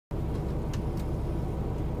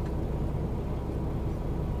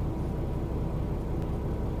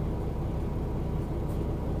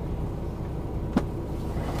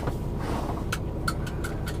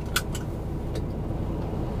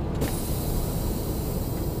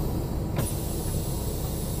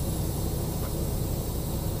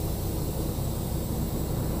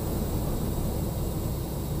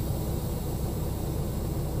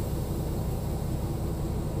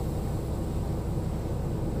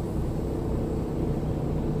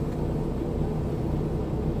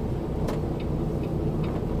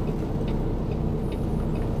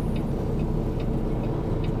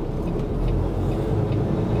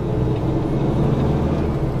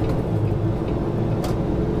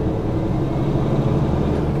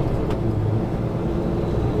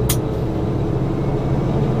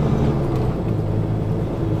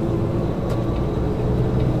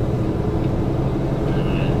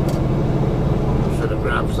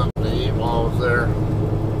to eat while I was there.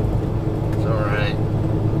 It's alright.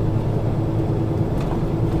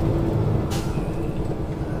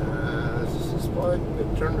 Is this wide?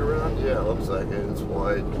 It turned around? Yeah, it looks like it. It's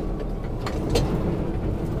wide.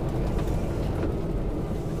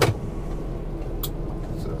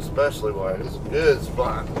 It's especially wide. It's a good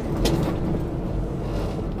spot.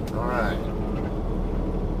 Alright.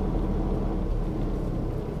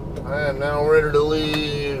 I am now ready to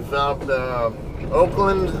leave out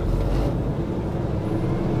Oakland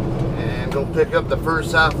and go pick up the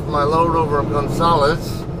first half of my load over at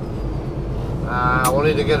Gonzales. We'll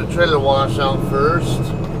need to get a trailer wash out first.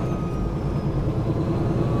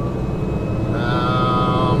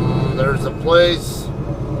 There's a place,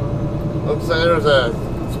 looks like there's a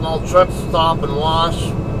small truck stop and wash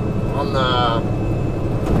on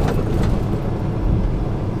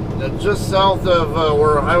just south of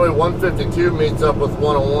where Highway 152 meets up with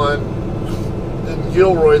 101 in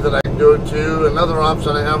Gilroy that I can go to. Another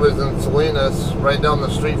option I have is in Salinas, right down the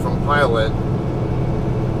street from Pilot.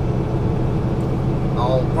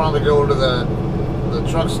 I'll probably go to the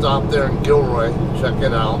truck stop there in Gilroy, check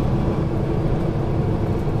it out.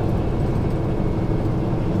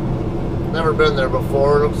 Never been there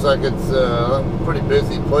before. It looks like it's a pretty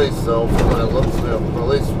busy place though, from what it looks like, at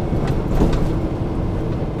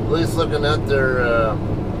least looking at their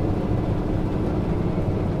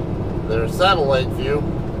satellite view.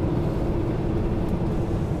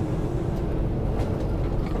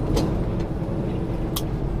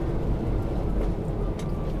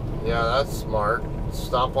 Yeah, that's smart.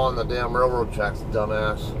 Stop on the damn railroad tracks,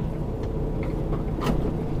 dumbass.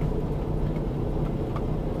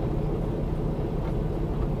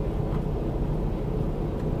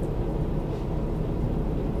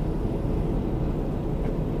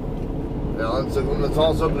 Let's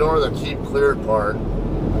also ignore the keep cleared part. I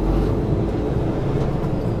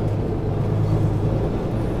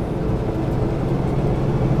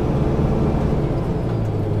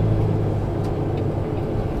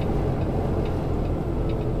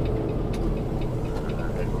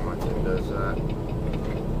hate when my thing does that.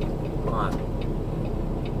 Come on.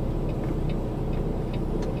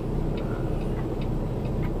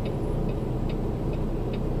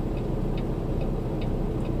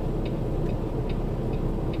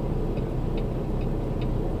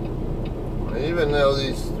 Even though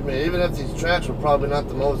even if these tracks were probably not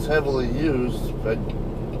the most heavily used, but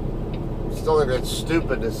still think it's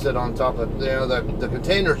stupid to sit on top of, the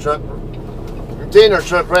container truck. Container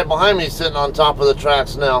truck right behind me is sitting on top of the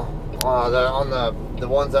tracks now. On the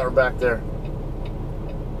ones that were back there.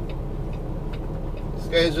 These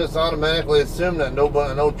guys just automatically assume that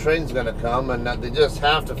no train's gonna come and that they just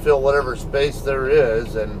have to fill whatever space there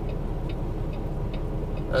is, and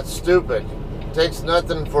that's stupid. It takes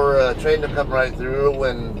nothing for a train to come right through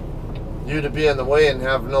when you to be in the way and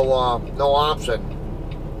have no option.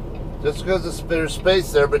 Just because there's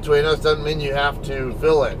space there between us doesn't mean you have to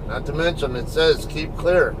fill it. Not to mention it says keep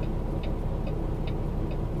clear.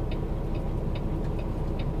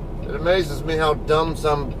 It amazes me how dumb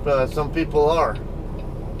some people are.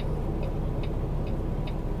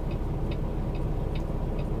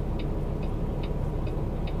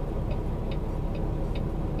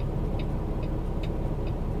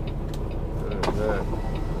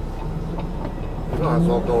 Might as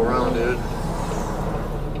well go around, dude.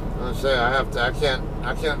 I'm gonna say I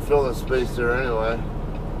can't fill the space there anyway.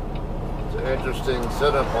 It's an interesting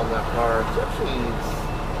setup on that car. It's actually,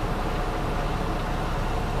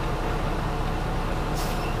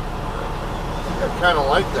 I kind of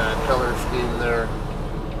like that color scheme there.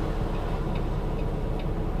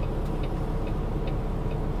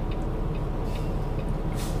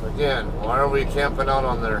 Again, why are we camping out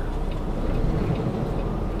on there?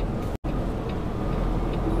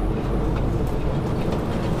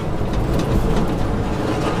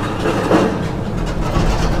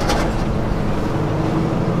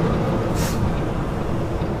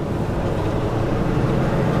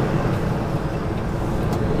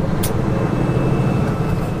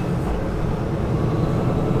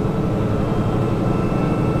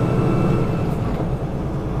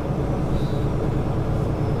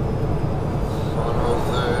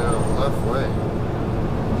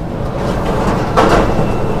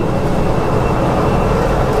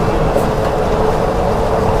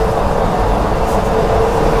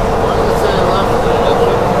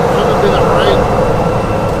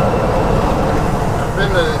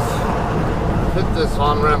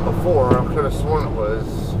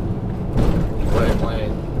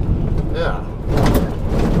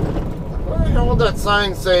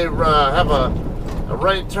 Sign say have a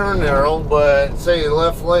right turn arrow, but say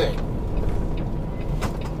left lane.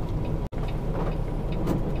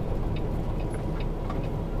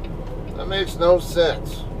 makes no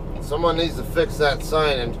sense. Someone needs to fix that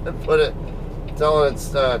sign and put it, tell it it's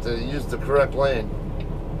to use the correct lane.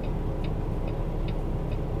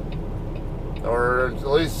 Or at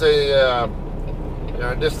least say,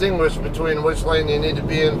 distinguish between which lane you need to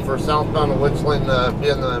be in for southbound and which lane to be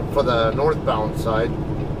in for the northbound side.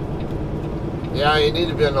 Yeah, you need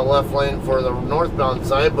to be in the left lane for the northbound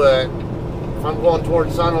side, but if I'm going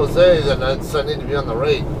towards San Jose, then I need to be on the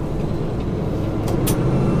right.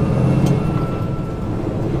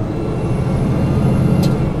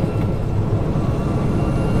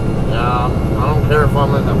 Yeah, I don't care if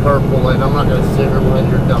I'm in the carpool lane. I'm not going to sit here behind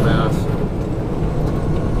your dumbass.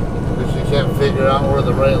 Because you can't figure out where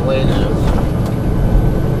the right lane is.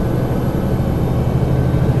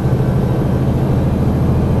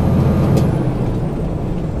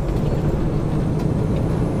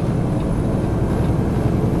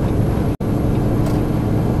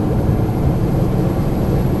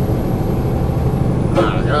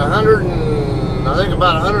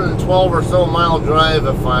 About 112 or so mile drive,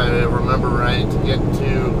 if I remember right, to get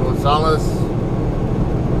to Gonzales.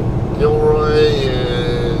 Gilroy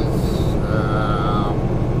is, I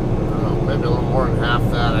don't know, maybe a little more than half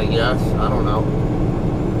that, I guess. I don't know.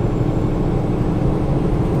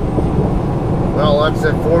 Well, that's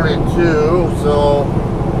at 42, so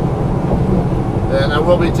then I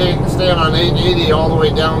will be staying on 880 all the way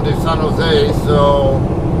down to San Jose, so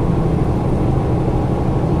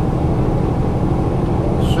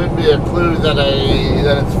should be a clue that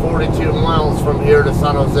it's 42 miles from here to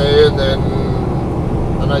San Jose, and then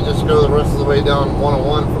I just go the rest of the way down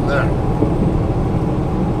 101 from there.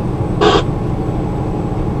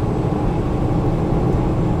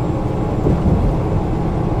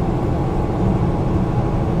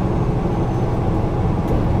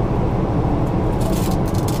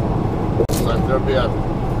 Looks like there'll be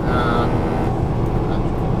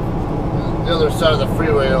the other side of the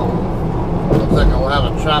freeway. Looks like I'll have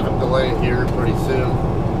a traffic delay here pretty soon.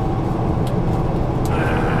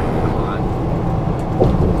 Come on.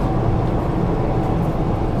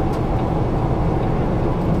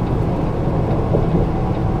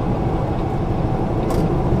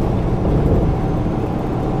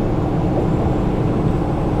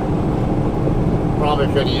 Probably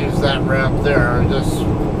could have used that ramp there. I'm just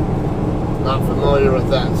not familiar with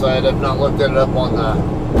that side. I've not looked at it up on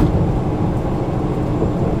the...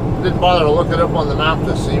 Didn't bother to look it up on the map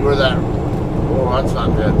to see where that... Oh, that's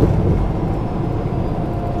not good.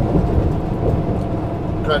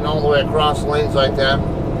 Cutting all the way across lanes like that.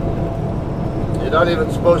 You're not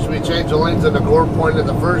even supposed to be changing lanes in the gore point in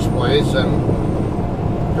the first place, and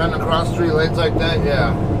cutting across 3 lanes like that,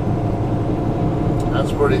 yeah.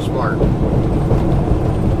 That's pretty smart.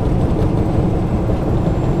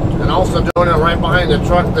 And also doing it right behind a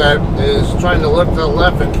truck that is trying to look to the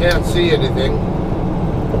left and can't see anything.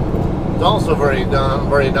 It's also very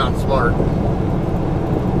not smart.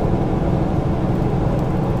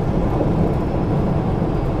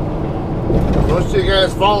 Most of you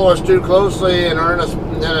guys follow us too closely and are in a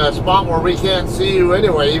spot where we can't see you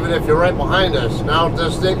anyway, even if you're right behind us. Now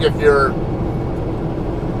just think, if you're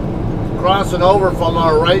crossing over from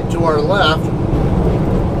our right to our left,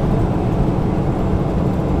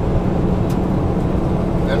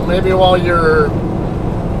 and maybe while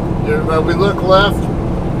we look left,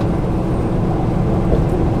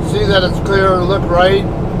 see that it's clear, look right.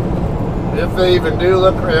 If they even do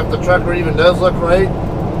look, if the trucker even does look right,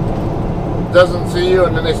 doesn't see you,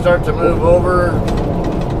 and then they start to move over,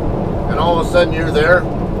 and all of a sudden you're there,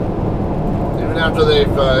 even after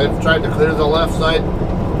they've tried to clear the left side.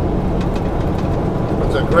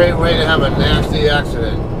 It's a great way to have a nasty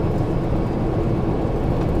accident.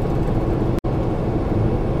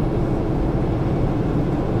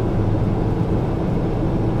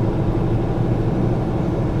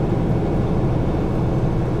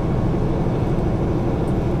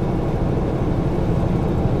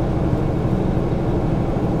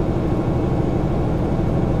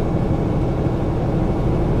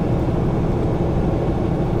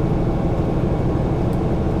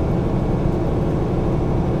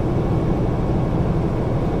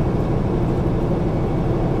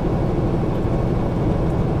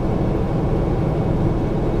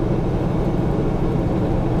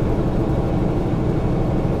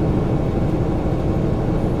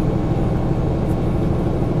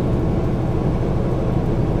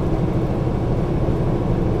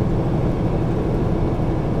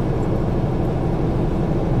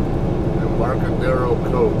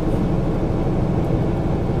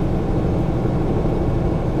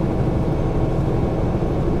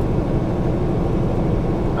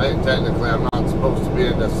 Technically, I'm not supposed to be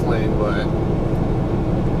in this lane, but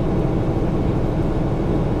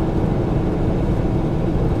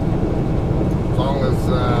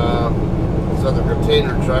because this other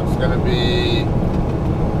container truck's going to be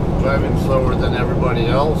driving slower than everybody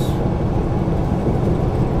else.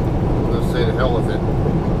 I'm going to say to hell with it.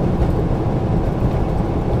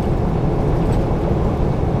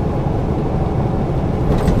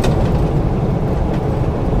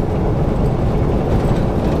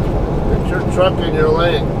 Get your truck in your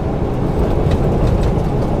lane.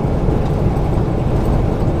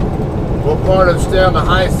 What part of stay on the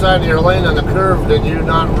high side of your lane on the curve did you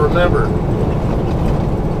not remember?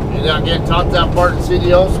 You not get taught that part in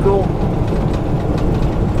CDL school?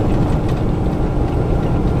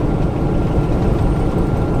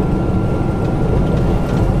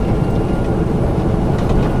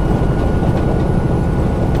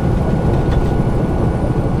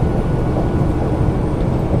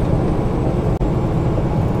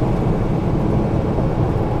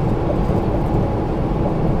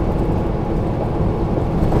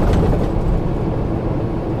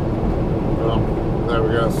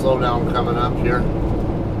 Slowdown coming up here.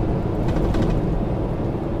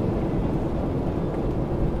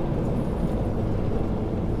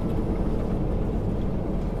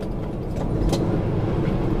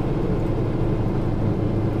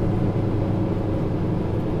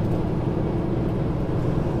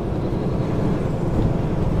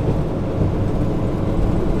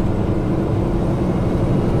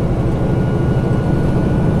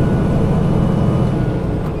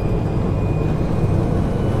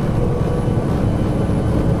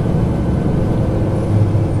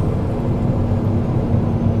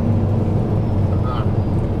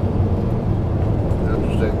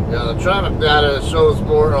 Traffic data shows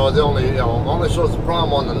more, it only shows the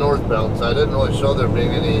problem on the northbound side. It didn't really show there being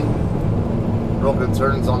any real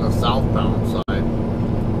concerns on the southbound side.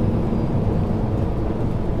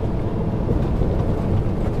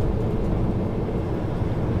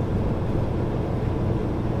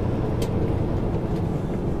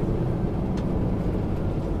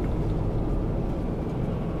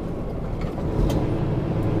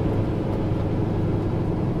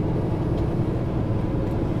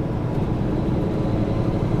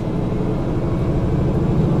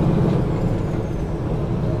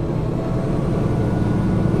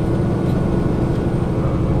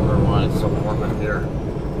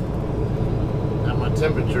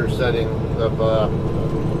 Temperature setting up a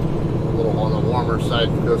little on the warmer side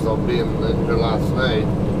because I'll be in here last night.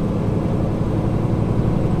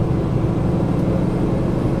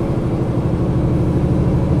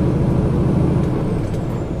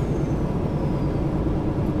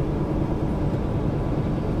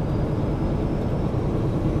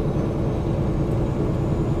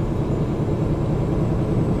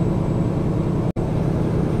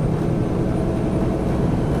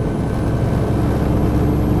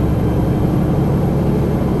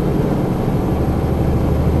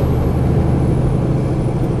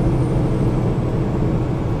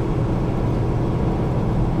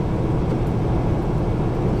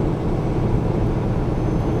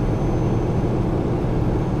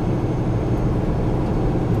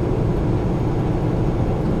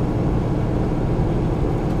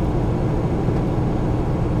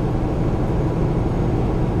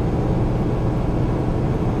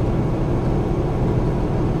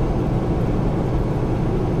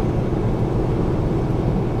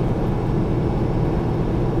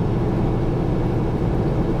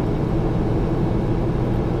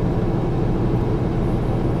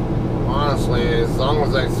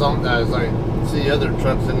 As long as I see other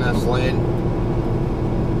trucks in this lane,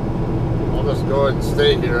 I'll just go ahead and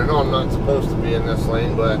stay here. I know I'm not supposed to be in this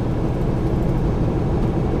lane, but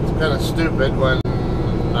it's kind of stupid when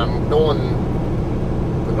I'm going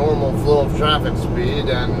the normal flow of traffic speed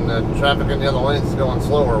and the traffic in the other lane is going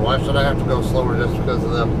slower. Why should I have to go slower just because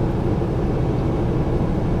of them?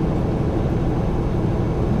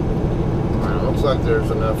 Alright, looks like there's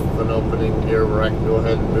enough of an opening here where I can go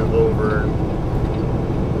ahead and move over and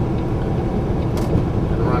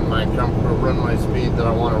run my speed that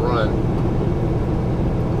I want to run.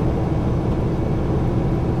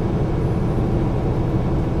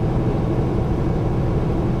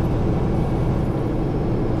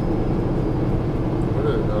 What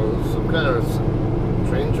are those? Some kind of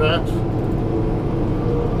train tracks?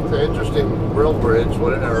 It's an interesting rail bridge.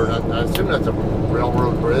 Whatever. I assume that's a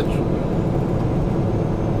railroad bridge.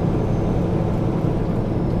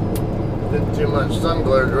 Too much sun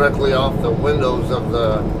glare directly off the windows of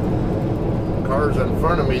the cars in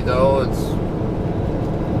front of me, though. It's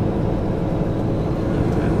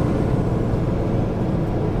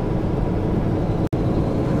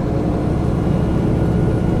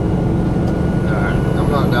alright,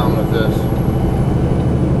 I'm not down with this.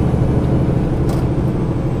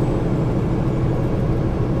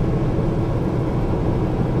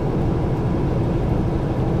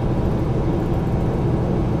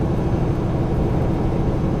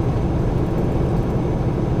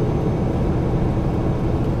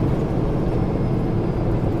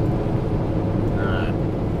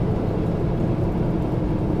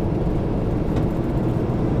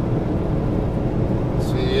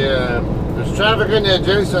 traffic in the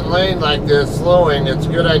adjacent lane like this, slowing, it's a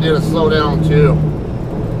good idea to slow down too.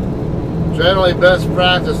 Generally, best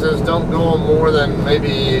practices don't go more than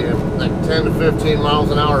maybe like 10 to 15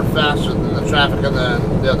 miles an hour faster than the traffic in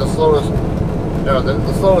the slowest,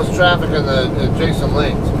 the slowest traffic in the adjacent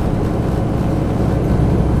lanes.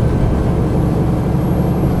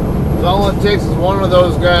 So all it takes is one of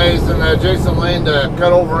those guys in the adjacent lane to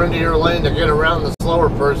cut over into your lane to get around the slower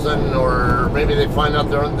person, or maybe they find out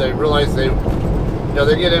they realize they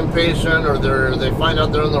get impatient, or they find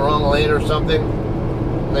out they're in the wrong lane or something.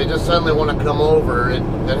 They just suddenly want to come over. It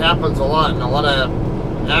happens a lot, and a lot of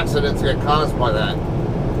accidents get caused by that.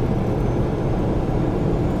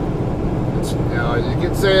 You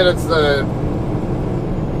can say it's the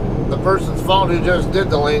person's fault who just did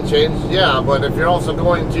the lane change, yeah, but if you're also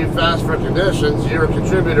going too fast for conditions, you're a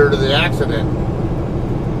contributor to the accident.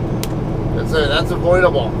 That's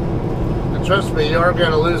avoidable. And trust me, you are going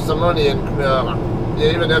to lose some money, and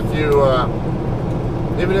even if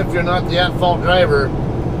you're not the at-fault driver,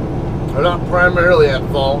 or not primarily at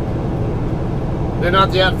fault, you're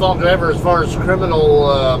not the at-fault driver as far as criminal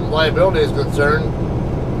liability is concerned,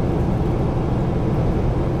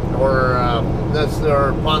 or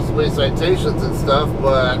possibly citations and stuff,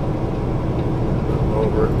 but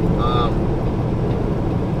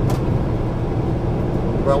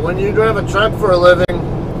but when you drive a truck for a living,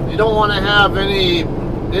 you don't want to have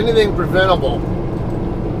anything preventable.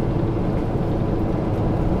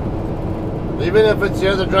 Even if it's the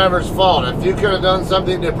other driver's fault, if you could have done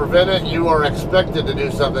something to prevent it, you are expected to do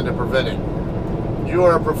something to prevent it. You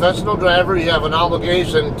are a professional driver. You have an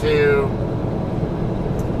obligation to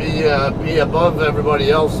be above everybody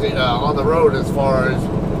else on the road as far as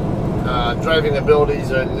driving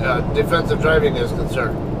abilities and defensive driving is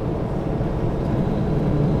concerned.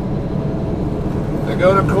 To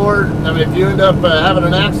go to court, I mean, if you end up having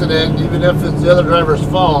an accident, even if it's the other driver's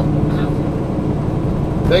fault,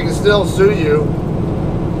 they can still sue you,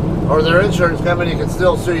 or their insurance company can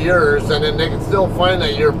still sue yours, and then they can still find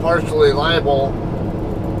that you're partially liable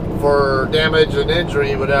for damage and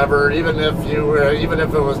injury, whatever, even if it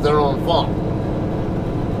was their own fault.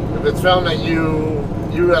 If it's found that you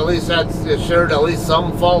at least shared at least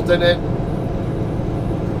some fault in it,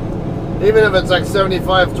 even if it's like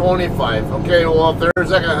 75-25, okay, well, if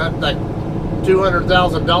there's like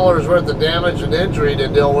 $200,000 worth of damage and injury to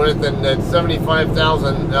deal with, and it's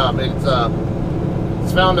 75,000.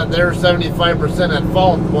 It's found that they're 75% at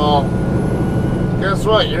fault. Well, guess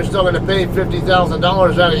what? You're still going to pay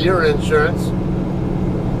 $50,000 out of your insurance.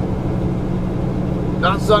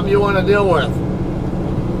 Not something you want to deal with.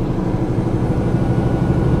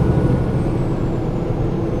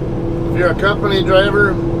 If you're a company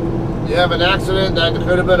driver, you have an accident that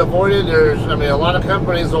could have been avoided. A lot of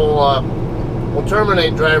companies will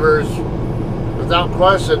terminate drivers without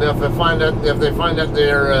question if they find that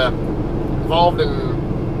they're involved in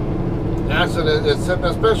accident,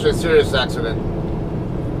 especially a serious accident.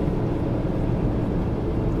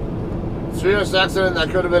 Serious accident that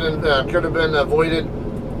could have been avoided.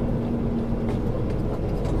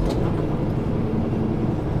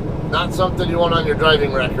 Not something you want on your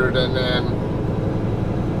driving record, and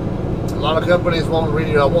a lot of companies won't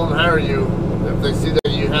hire you if they see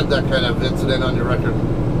that you had that kind of incident on your record.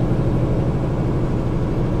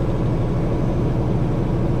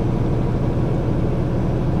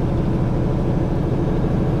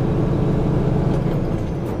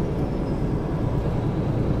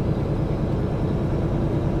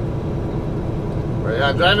 But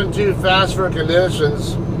yeah, driving too fast for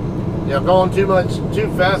conditions, going too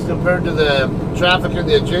fast compared to the traffic in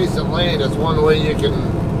the adjacent lane is one way you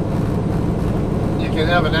can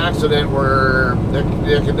have an accident where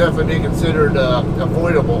it can definitely be considered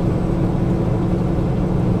avoidable.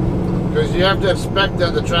 Because you have to expect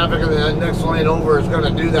that the traffic in the next lane over is going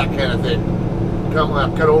to do that kind of thing.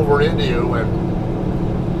 Cut over into you. And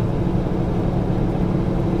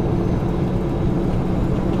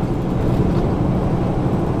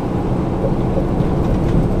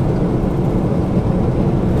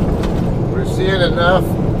we're seeing enough.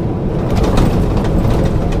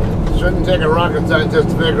 Shouldn't take a rocket scientist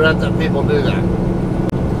to figure out that people do that.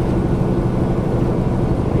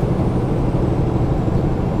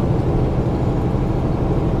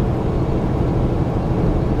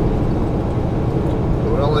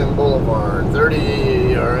 Welling Boulevard,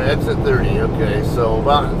 30, or exit 30, okay, so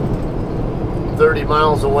about 30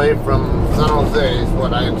 miles away from San Jose is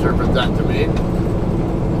what I interpret that to mean.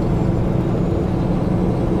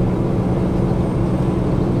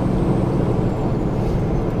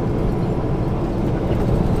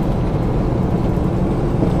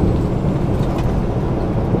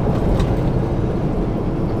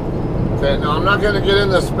 Okay, now I'm not going to get in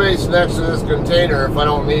the space next to this container if I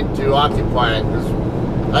don't need to occupy it. Because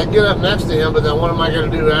I can get up next to him, but then what am I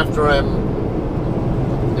going to do after I'm,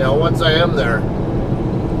 you know, once I am there?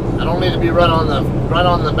 I don't need to be right on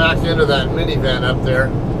the back end of that minivan up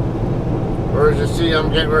there. Or as you see,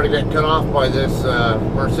 I'm getting ready to get cut off by this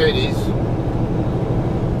Mercedes.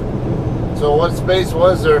 So what space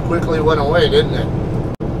was there quickly went away, didn't it?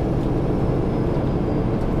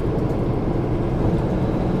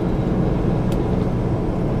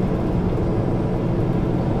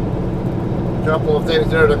 A couple of things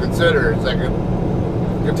there to consider. It's like a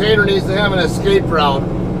container needs to have an escape route.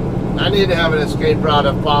 I need to have an escape route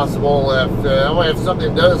if possible. If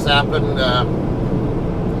something does happen,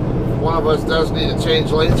 one of us does need to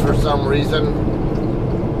change lanes for some reason,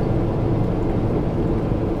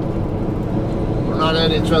 we're not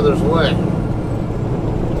in each other's way.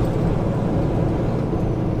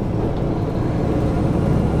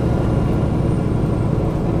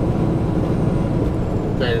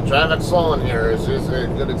 Okay, traffic slowing here is a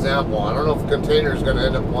good example. I don't know if the container is going to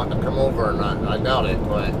end up wanting to come over or not. I doubt it,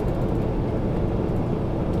 but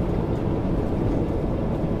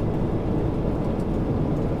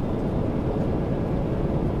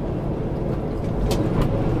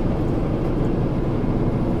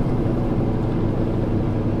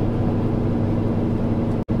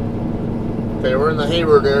okay, we're in the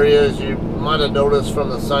Hayward area, as you might have noticed from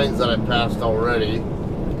the signs that I passed already.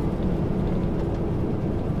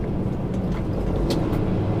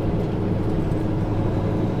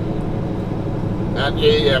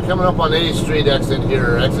 Coming up on A Street exit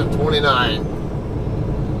here, exit 29.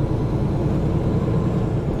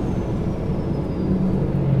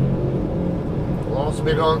 We'll also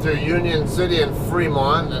be going through Union City and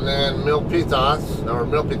Fremont, and then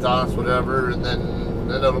Milpitas, whatever, and then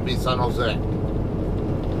it'll be San Jose.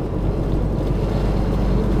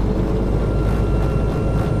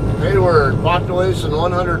 Hayward, population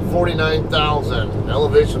 149,000,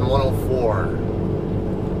 elevation 104.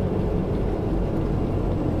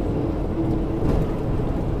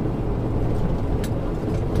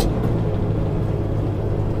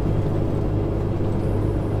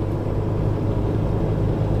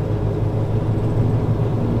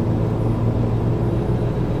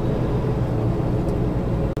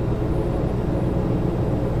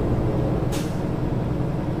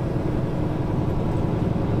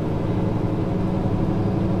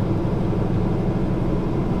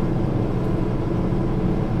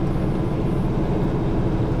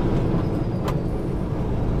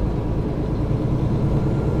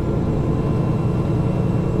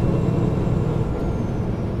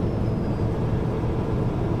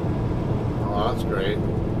 Great.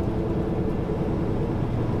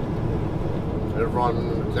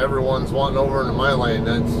 Everyone's wanting over into my lane.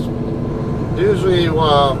 That's usually a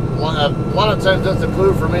lot of times that's a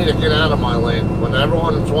clue for me to get out of my lane. When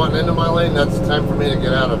everyone's wanting into my lane, that's the time for me to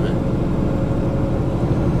get out of it.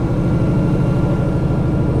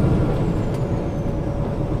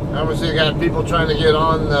 Obviously, you got people trying to get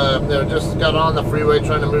on they just got on the freeway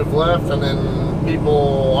trying to move left, and then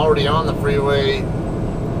people already on the freeway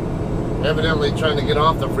evidently trying to get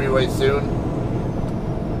off the freeway soon.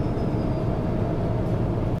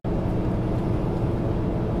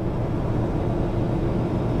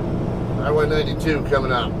 Highway 92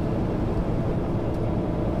 coming up.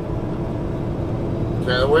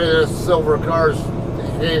 Okay, the way this silver car's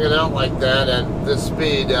hanging out like that at this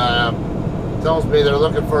speed tells me they're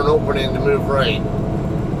looking for an opening to move right.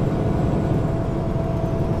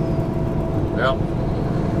 Yep.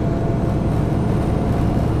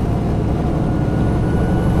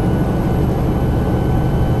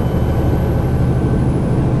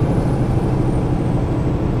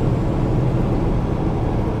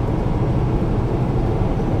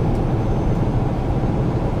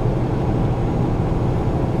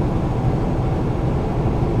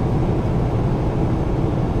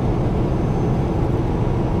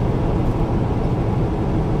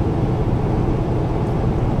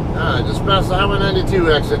 Just past the Highway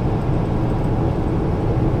 92 exit.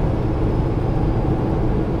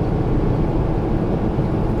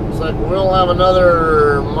 Looks like we'll have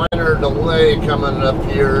another minor delay coming up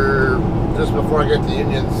here just before I get to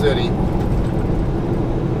Union City.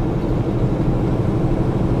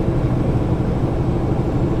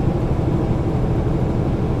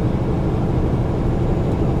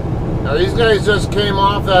 Now these guys just came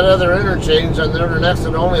off that other interchange and they're an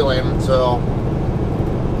exit only lane, so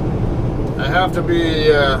I have to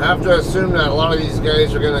assume that a lot of these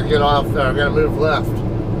guys are going to get off, are going to move left. So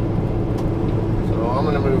I'm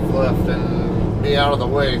going to move left and be out of the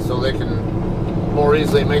way so they can more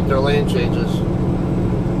easily make their lane changes.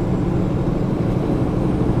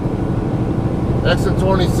 Exit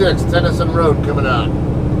 26, Tennyson Road coming up.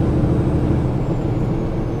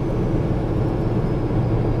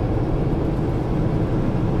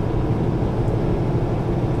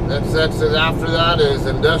 Next exit after that is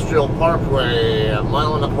Industrial Parkway, a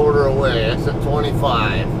mile and a quarter away, exit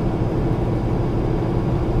 25.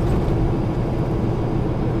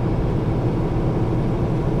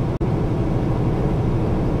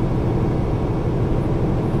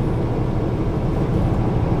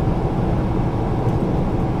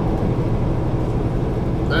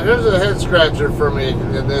 Now here's a head scratcher for me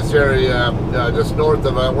in this area, just north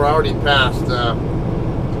of we're already past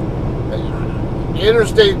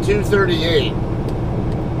Interstate 238.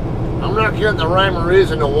 I'm not getting the rhyme or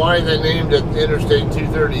reason to why they named it Interstate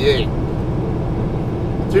 238.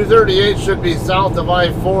 238 should be south of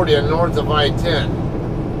I-40 and north of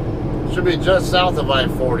I-10. Should be just south of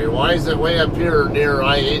I-40. Why is it way up here near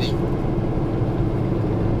I-80?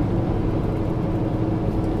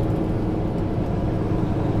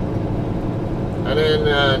 And then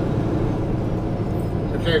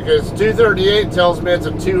okay, because 238 tells me it's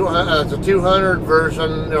a 200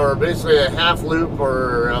 version, or basically a half loop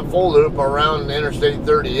or a full loop around Interstate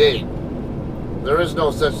 38. There is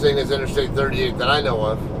no such thing as Interstate 38 that I know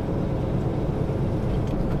of.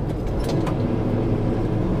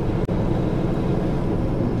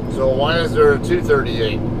 So why is there a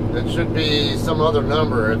 238? It should be some other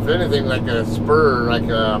number. If anything, like a spur, like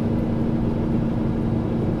a...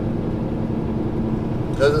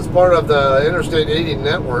 because it's part of the Interstate 80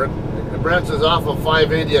 network. It branches off of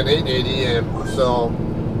 580 and 880, and so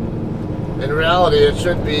in reality it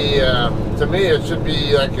should be, to me it should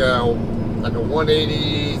be like a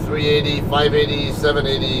 180, 380, 580,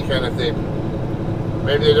 780 kind of thing.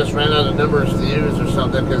 Maybe they just ran out of numbers to use or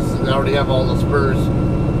something because they already have all the spurs.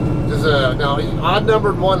 Just now odd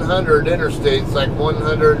numbered 100 interstates like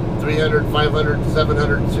 100, 300, 500,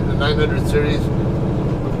 700, 900 series.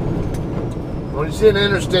 When you see an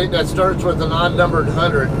interstate that starts with an odd-numbered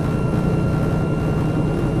 100,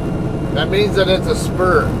 that means that it's a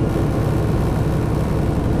spur.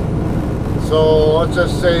 So let's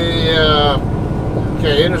just say,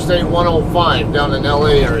 okay, Interstate 105 down in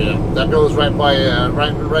LA area. That goes right by,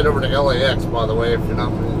 right over to LAX, by the way, if you're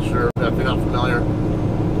not sure, if you're not familiar.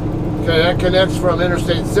 Okay, that connects from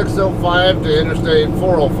Interstate 605 to Interstate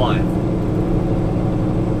 405.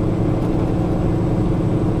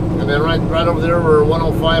 And then right over there where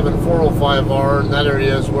 105 and 405 are, and that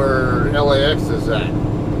area is where LAX is at.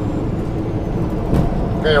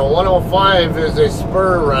 Okay, well, 105 is a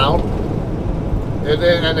spur route.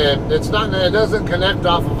 It's not, it doesn't connect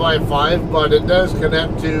off of I-5, but it does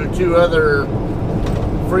connect to two other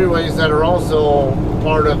freeways that are also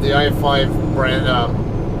part of the I-5 brand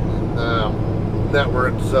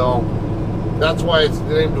network. So that's why it's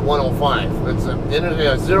named 105. It's a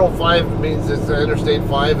 05 means it's an Interstate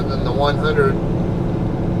 5, and then the 100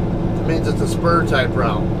 means it's a spur type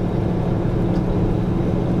route.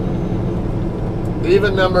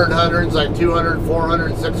 Even numbered hundreds like 200,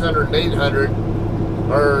 400, 600, and 800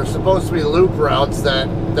 are supposed to be loop routes that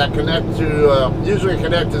connect to, usually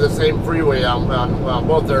connect to the same freeway on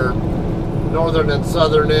both their northern and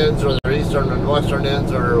southern ends, or their eastern and western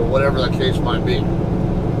ends, or whatever the case might be.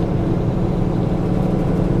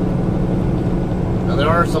 Now, there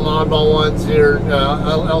are some oddball ones here,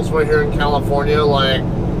 elsewhere here in California, like,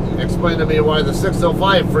 explain to me why the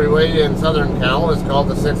 605 freeway in Southern Cal is called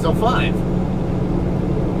the 605.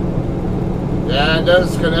 Yeah, it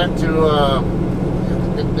does connect to,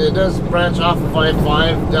 it does branch off of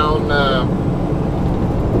I-5 down,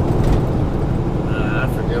 I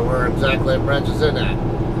forget where exactly it branches in at. I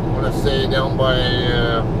want to say down by,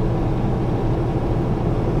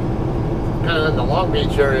 kind of in the Long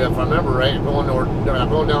Beach area, if I remember right, going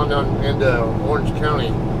down into Orange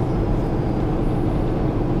County.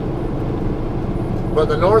 But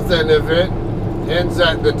the north end of it ends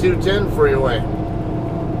at the 210 freeway.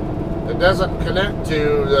 It doesn't connect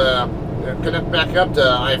to the connect back up to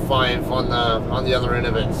I-5 on the other end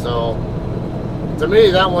of it. So to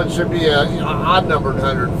me, that one should be a odd numbered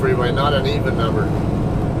 100 freeway, not an even numbered.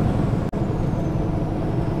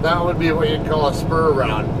 That would be what you'd call a spur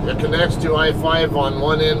route. It connects to I-5 on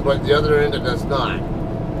one end, but the other end it does not.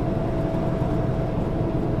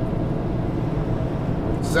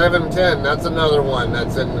 710, that's another one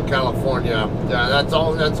that's in California. Yeah, that's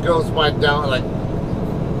all. That goes by down, like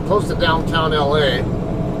close to downtown LA.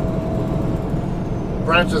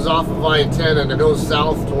 Branches off of I-10 and it goes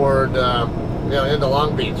south toward, into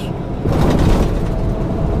Long Beach.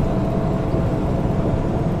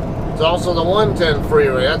 It's also the 110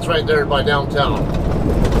 freeway. That's right there by downtown.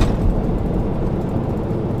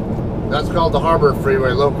 That's called the Harbor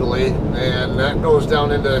Freeway locally, and that goes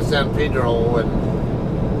down into San Pedro, and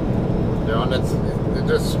you know, and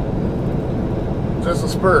it's just a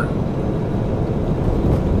spur.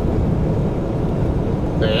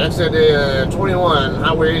 Okay, exit 21,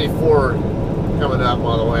 Highway 84 coming up,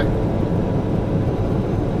 by the way.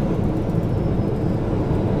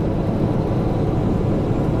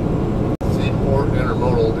 Seaport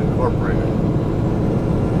Intermodal Incorporated.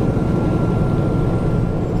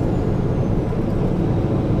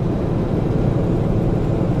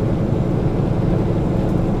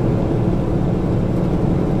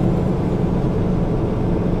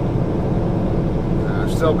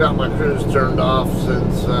 Still got my cruise turned off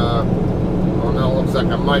since, well, now it looks like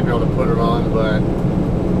I might be able to put it on, but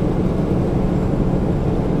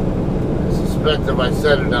I suspect if I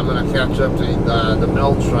set it, I'm going to catch up to the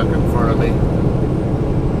mill truck in front of me.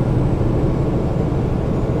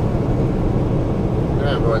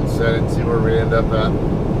 Yeah, go ahead and set it and see where we end up at.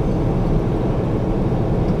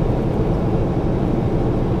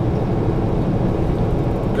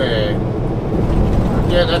 Okay.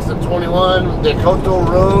 Again, exit 21, Decoto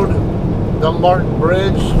Road, Dumbarton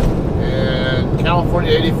Bridge, and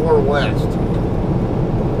California 84 West.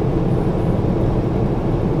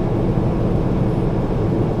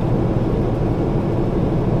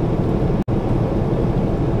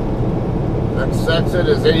 Next exit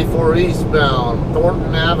is 84 eastbound,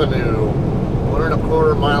 Thornton Avenue,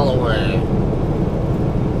 1.25 mile away.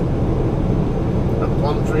 A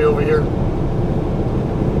plum tree over here.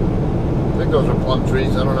 I think those are plum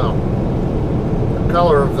trees, I don't know. The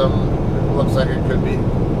color of them, it looks like it could be.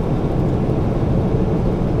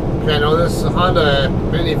 Okay, now this Honda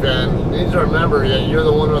minivan, you need to remember, you're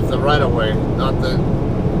the one with the right-of-way, not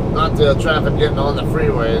the traffic getting on the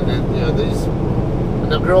freeway. And you know,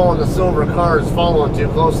 and the girl in the silver car is following too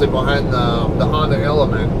closely behind the Honda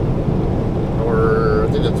Element. Or,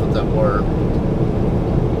 I think that's what that were.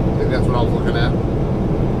 I think that's what I was looking at.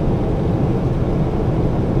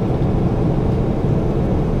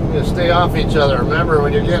 Stay off each other. Remember,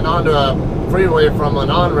 when you're getting onto a freeway from an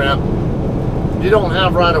on-ramp, you don't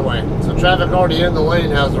have right-of-way. So traffic already in the lane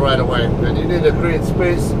has the right-of-way. And you need to create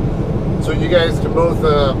space so you guys can both,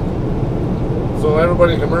 so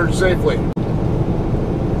everybody can merge safely.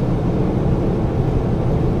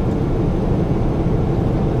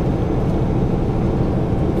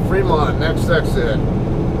 Fremont, next exit.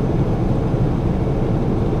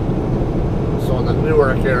 So in the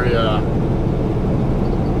Newark area.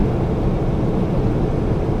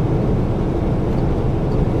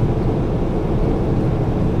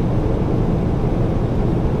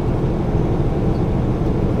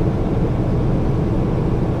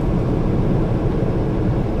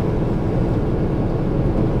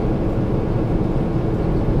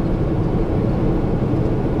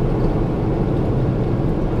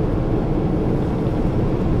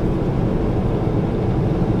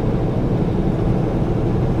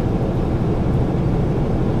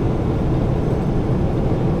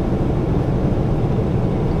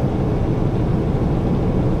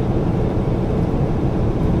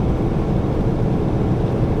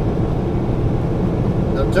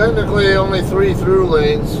 Technically only 3 through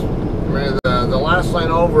lanes. I mean, the last lane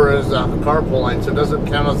over is a carpool lane, so it doesn't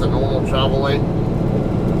count as a normal travel lane.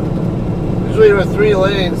 Usually with 3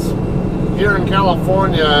 lanes, here in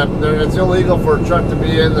California, it's illegal for a truck to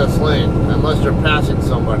be in this lane unless you're passing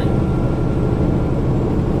somebody.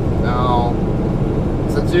 Now,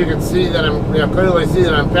 since you can see that clearly see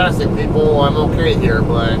that I'm passing people, I'm okay here,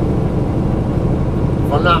 but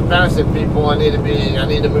if I'm not passing people, I need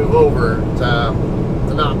to move over to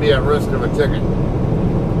not be at risk of a ticket.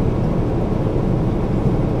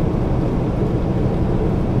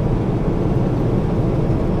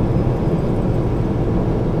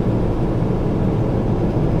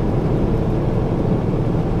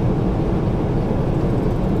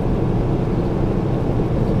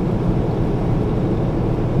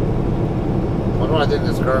 When do I think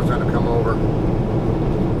this car's going to come over?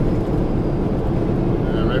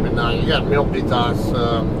 Maybe not. You got Milpitas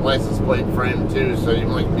license plate frame too, so you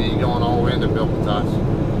might be going all the way into Milpitas.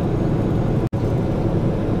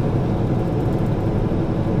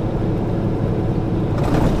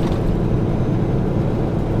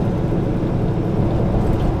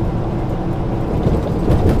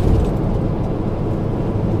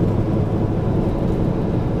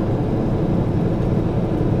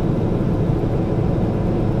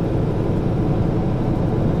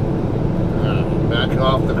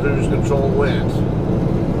 Off the cruise control wins.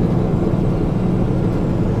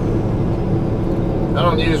 I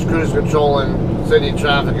don't use cruise control in city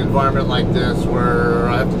traffic environment like this where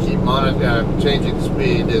I have to keep changing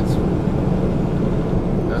speed.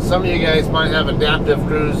 some of you guys might have adaptive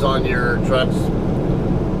cruise on your trucks.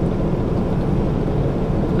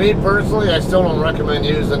 Me personally, I still don't recommend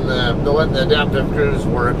using letting the adaptive cruise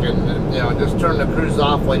work, and you know, just turn the cruise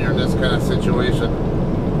off when you're in this kind of situation.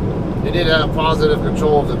 You need to have positive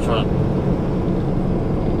control of the truck.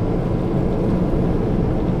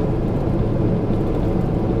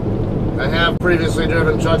 I have previously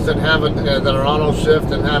driven trucks that have that are auto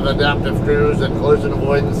shift and have adaptive cruise and collision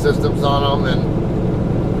avoidance systems on them, and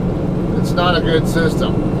it's not a good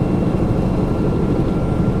system.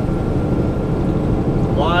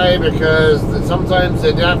 Why? Because sometimes the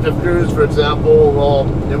adaptive cruise, for example,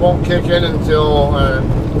 it won't kick in until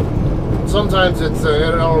sometimes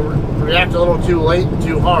it'll react a little too late and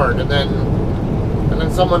too hard, and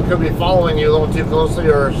then someone could be following you a little too closely,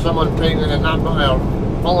 or someone paying and not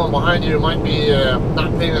following behind you might be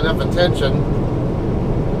not paying enough attention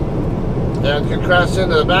and can crash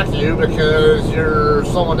into the back of you because you're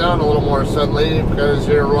slowing down a little more suddenly because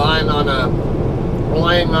you're relying on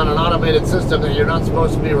an automated system that you're not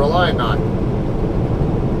supposed to be relying on.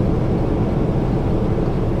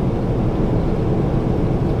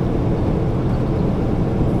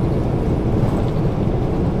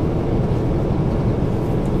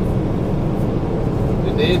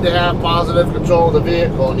 You need to have positive control of the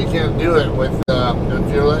vehicle, and you can't do it with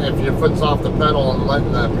if your foot's off the pedal and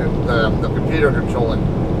letting the computer control it.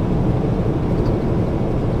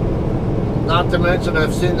 Not to mention,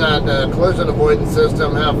 I've seen that collision avoidance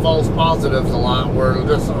system have false positives a lot, where it'll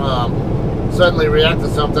just suddenly react to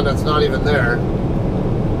something that's not even there.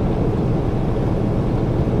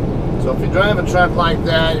 So if you drive a truck like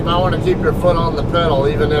that, you might want to keep your foot on the pedal,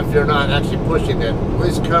 even if you're not actually pushing it. At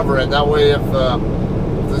least cover it. That way, if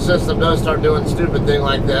the system does start doing a stupid thing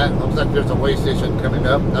like that, looks like there's a way station coming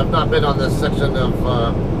up. I've not been on this section of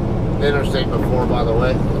the interstate before, by the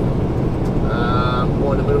way. I'm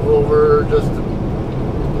going to move over just to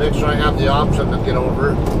make sure I have the option to get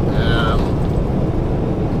over.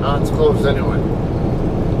 No, it's closed anyway.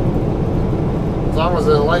 As long as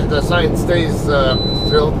the sign stays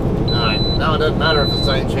still. Alright, now it doesn't matter if the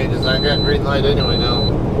sign changes. I got green light anyway now.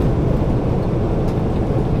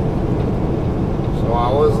 So I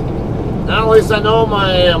was. Now at least I know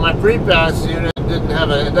my pre-pass unit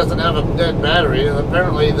doesn't have a dead battery.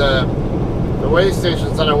 Apparently the way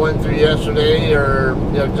stations that I went through yesterday, or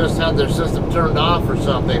just had their system turned off or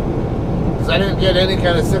something, because I didn't get any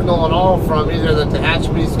kind of signal at all from either the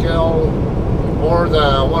Tehachapi scale or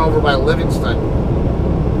the one over by Livingston.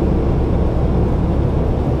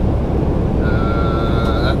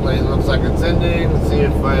 That lane looks like it's ending. Let's see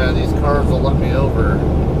if these cars will let me over.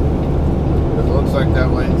 It looks like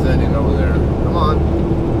that lane's ending over there. Come on.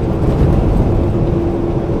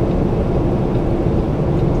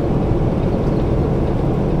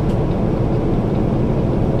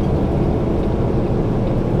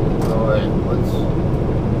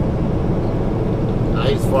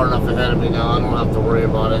 He's far enough ahead of me now, I don't have to worry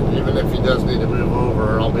about it. Even if he does need to move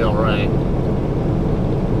over, I'll be alright.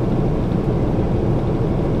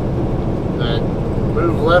 That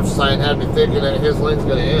move left sign had me thinking that his lane's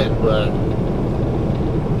going to end, but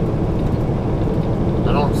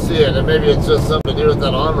I don't see it. And maybe it's just something to do with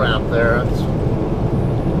that on-ramp there. It's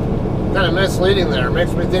kind of misleading there. It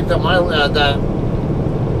makes me think that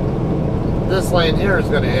this lane here is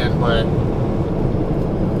going to end, but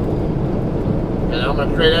and I'm going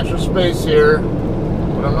to create extra space here,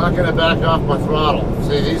 but I'm not going to back off my throttle.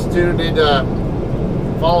 See, these two need to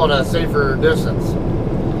follow at a safer distance.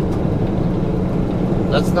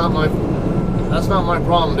 That's not my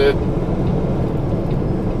problem, dude.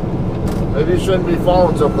 Maybe you shouldn't be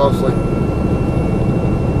following so closely.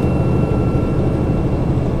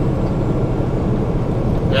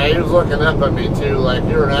 Yeah, he was looking up at me too, like,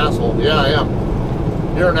 you're an asshole. Yeah, I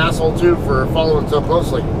am. You're an asshole too for following so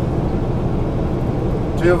closely.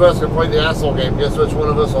 Two of us can play the asshole game. Guess which one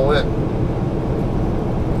of us will win?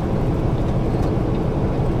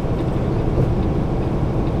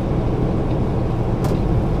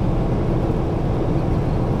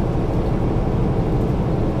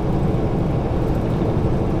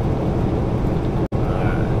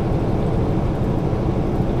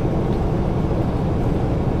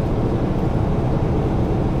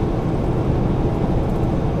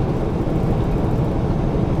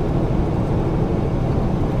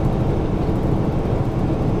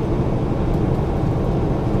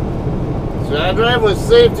 I drive with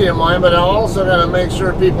safety in mind, but I also got to make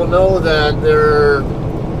sure people know that they're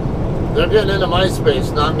getting into my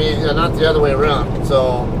space, not me, not the other way around.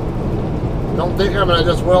 So don't think I'm going to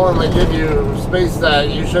just willingly give you space that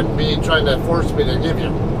you shouldn't be trying to force me to give you.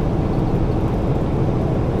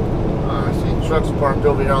 I see trucks parked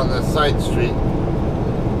over here on this side street.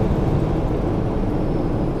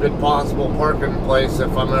 Good possible parking place if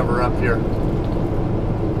I'm ever up here.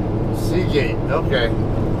 Seagate, okay.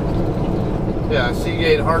 Yeah,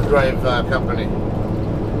 Seagate hard drive company.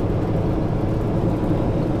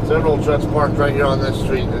 Several trucks parked right here on this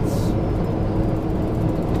street.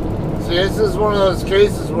 See, this is one of those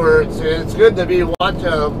cases where it's good to be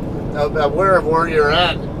aware of where you're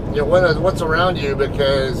at, you know, what's around you,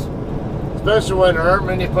 because especially when there aren't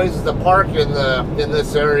many places to park in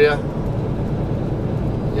this area,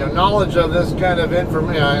 you know, knowledge of this kind of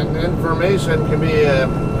information can be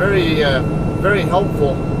very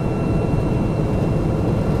helpful.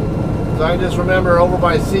 So I just remember over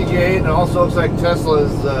by Seagate, and it also looks like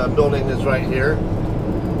Tesla's building is right here.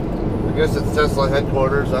 I guess it's Tesla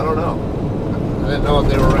headquarters. I don't know. I didn't know if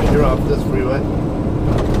they were right here off this freeway.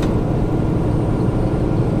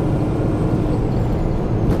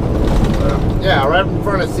 Yeah, right in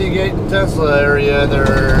front of Seagate and Tesla area,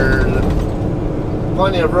 there's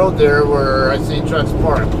plenty of road there where I see trucks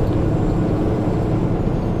parked.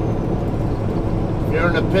 If you're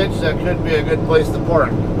in a pinch, that could be a good place to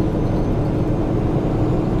park.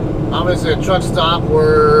 Obviously, a truck stop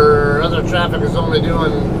where other traffic is only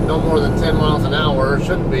doing no more than 10 miles an hour,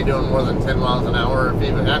 shouldn't be doing more than 10 miles an hour, if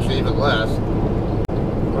even, actually even less,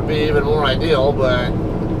 would be even more ideal. But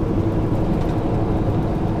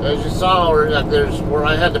as you saw, where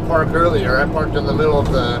I had to park earlier, I parked in the middle of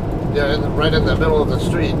right in the middle of the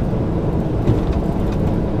street.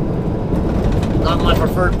 Not my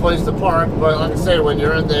preferred place to park, but like I say, when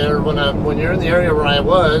you're in there, when you're in the area where I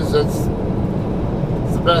was, it's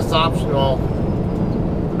the best option. Well,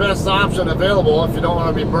 the best option available if you don't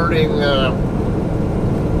want to be burning up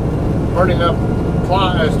starting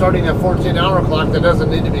a 14-hour clock that doesn't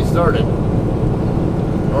need to be started,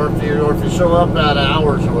 or if you show up at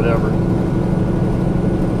hours or whatever.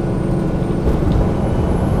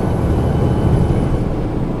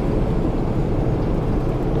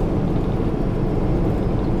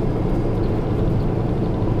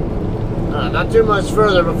 Not too much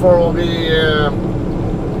further before we'll be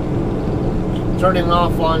turning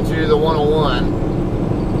off onto the 101.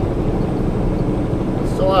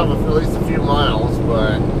 Still have at least a few miles,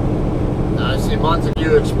 but I see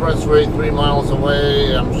Montague Expressway 3 miles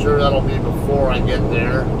away. I'm sure that'll be before I get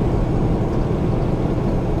there.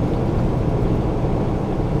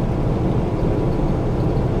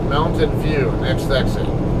 Mountain View, next exit.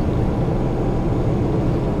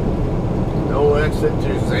 No exit to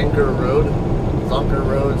Zanker Road,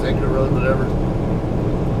 Zanker Road, whatever.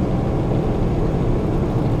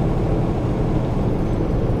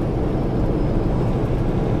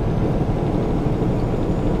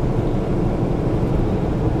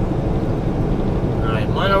 Alright,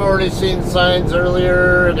 might have already seen signs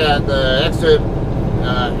earlier at the exit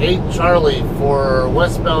 8 Charlie for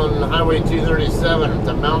westbound Highway 237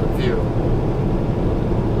 to Mountain View.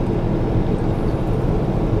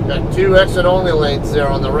 Got 2 exit-only lanes there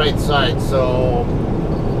on the right side, so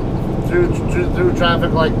through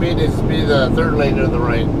traffic like me needs to be the 3rd lane to the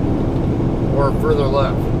right, or further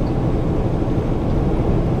left.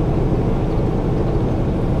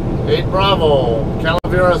 8 Bravo,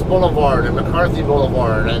 Calaveras Boulevard and McCarthy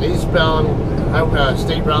Boulevard, and eastbound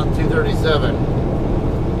State Route 237.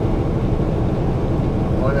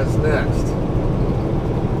 What is next?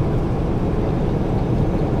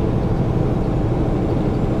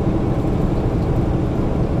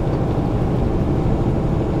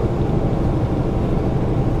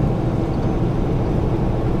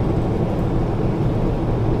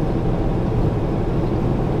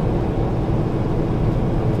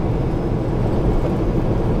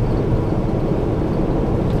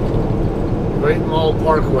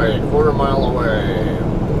 Parkway, 1/4 mile away.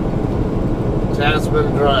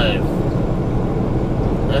 Tasman Drive.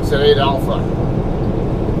 Exit 8 Alpha.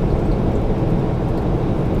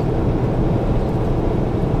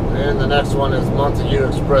 And the next one is Montague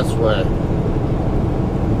Expressway.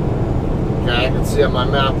 Okay, I can see on my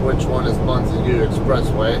map which one is Montague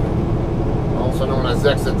Expressway, also known as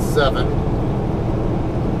Exit 7.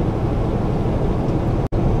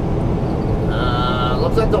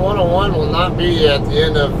 Looks like the 101 will not be at the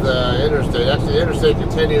end of the interstate. Actually, the interstate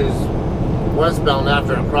continues westbound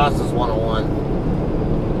after it crosses 101.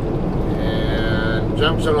 And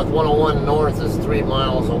junction with 101 north is 3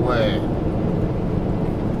 miles away.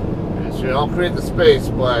 And so I'll create the space,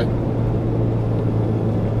 but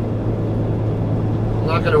I'm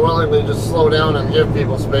not going to willingly just slow down and give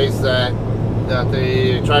people space that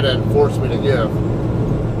they try to enforce me to give.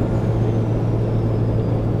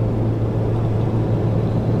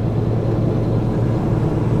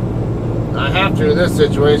 I to this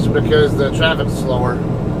situation because the traffic's slower.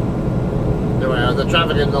 The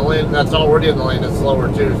traffic in the lane that's already in the lane is slower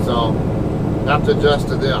too, so have to adjust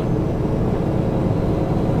to them.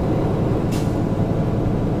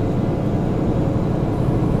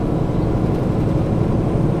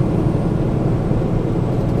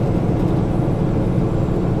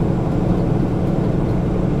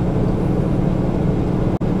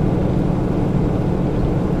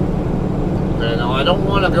 Okay, now I don't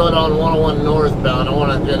want to go down 101 northbound. I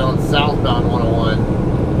want to get on southbound 101.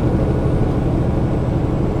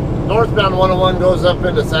 Northbound 101 goes up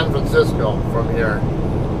into San Francisco from here,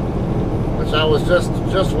 which I was just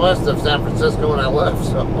west of San Francisco when I left.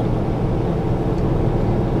 So,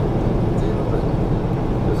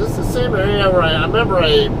 is this the same area where I remember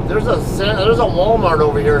there's a Walmart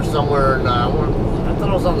over here somewhere, and I thought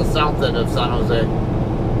it was on the south end of San Jose.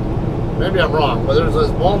 Maybe I'm wrong, but there's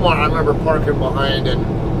this Walmart I remember parking behind, and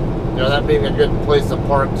that being a good place to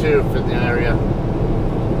park too in the area.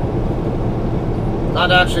 Not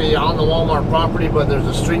actually on the Walmart property, but there's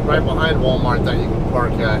a street right behind Walmart that you can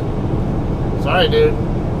park at. Sorry, dude.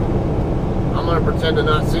 I'm going to pretend to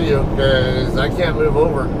not see you because I can't move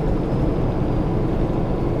over.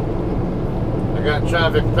 I got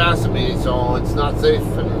traffic passing me, so it's not safe.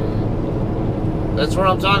 And that's what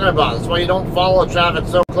I'm talking about. That's why you don't follow traffic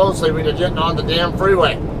so closely when you're getting on the damn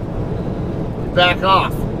freeway. You back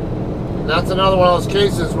off. And that's another one of those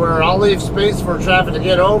cases where I'll leave space for traffic to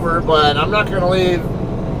get over, but I'm not going to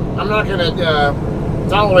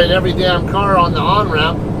tolerate every damn car on the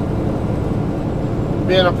on-ramp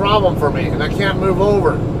being a problem for me, and I can't move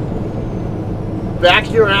over.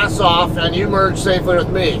 Back your ass off and you merge safely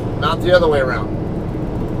with me, not the other way around.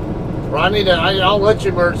 Or I'll let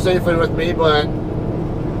you merge safely with me, but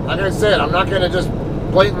like I said, I'm not going to just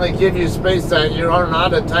blatantly give you space that you are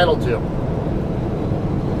not entitled to.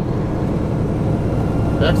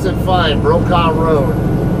 Exit 5, Brokaw Road.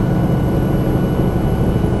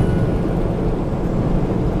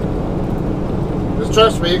 Just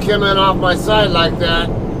trust me, you come in off my side like that,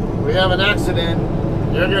 we have an accident,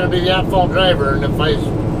 you're going to be the at-fault driver. And if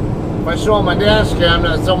I show on my dash cam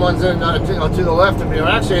that someone's in to the left of me, or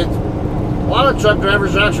actually, a lot of truck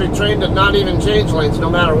drivers are actually trained to not even change lanes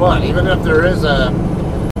no matter what, even if there is an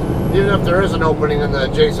opening in the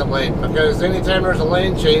adjacent lane, because anytime there's a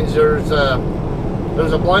lane change, there's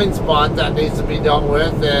a blind spot that needs to be dealt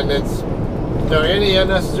with, and it's any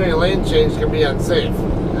unnecessary lane change can be unsafe.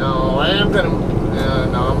 Now I'm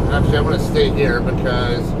gonna stay here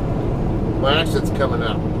because my exit's coming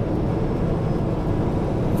up.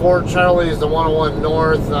 4 Charlie is the 101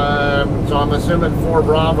 north, so I'm assuming 4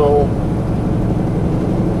 Bravo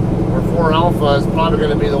or 4 Alpha is probably going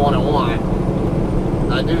to be the one I want.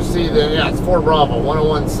 I do see it's 4 Bravo,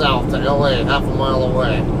 101 south to LA, half a mile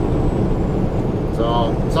away.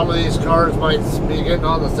 So some of these cars might be getting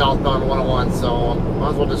on the southbound 101, so might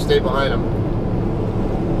as well just stay behind them.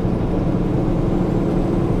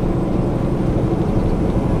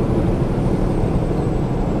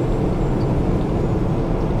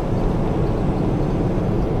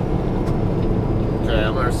 Okay,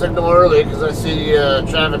 I'm going to signal early because I see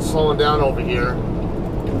traffic slowing down over here.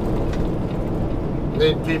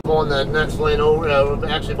 Need people in the next lane over,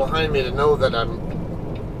 actually behind me, to know that I'm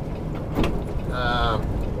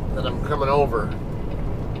coming over.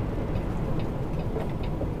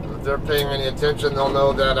 If they're paying any attention, they'll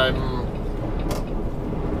know that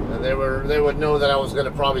they would know that I was going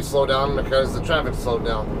to probably slow down because the traffic slowed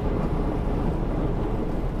down.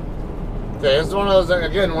 Okay, it's one of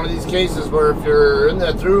these cases where if you're in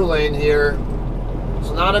the through lane here,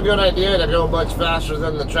 it's not a good idea to go much faster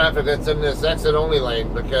than the traffic that's in this exit only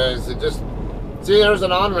lane, because see, there's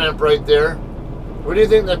an on-ramp right there. What do you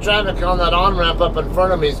think the traffic on that on-ramp up in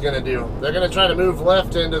front of me is going to do? They're going to try to move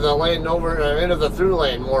left into the lane into the through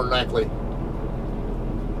lane, more than likely.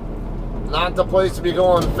 Not the place to be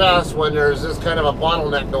going fast when there's this kind of a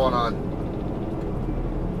bottleneck going on.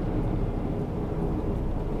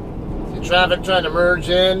 See traffic trying to merge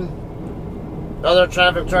in, other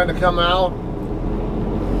traffic trying to come out.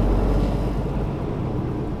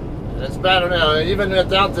 And it's bad now, even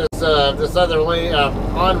without this other lane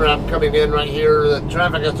on-ramp coming in right here, the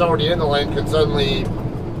traffic that's already in the lane could suddenly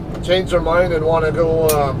change their mind and want to go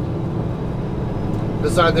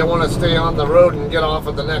decide they want to stay on the road and get off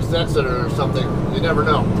at the next exit or something. You never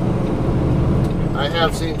know. I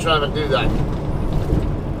have seen traffic do that.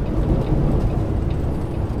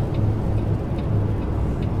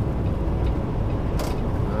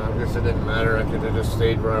 I guess it didn't matter. I could have just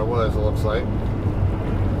stayed where I was, it looks like.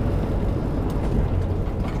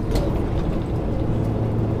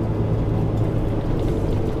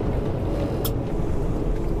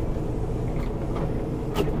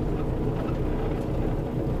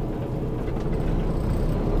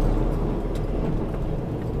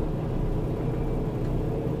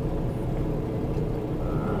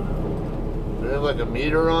 like a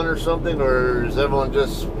meter on or something, or is everyone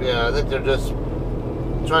just, yeah, I think they're just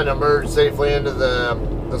trying to merge safely into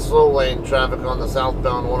the slow lane traffic on the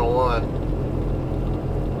southbound 101.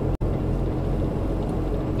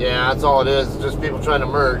 Yeah, that's all it is. It's just people trying to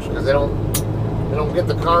merge because they don't get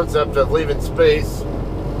the concept of leaving space.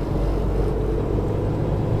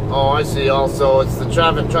 Oh, I see. Also, it's the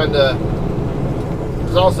traffic trying to.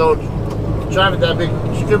 There's also traffic that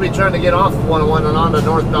could be trying to get off 101 and onto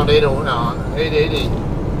northbound 880.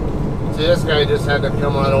 See, this guy just had to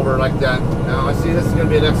come right over like that. Now I see this is going to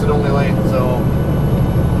be an exit-only lane, so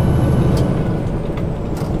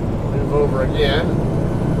move over again.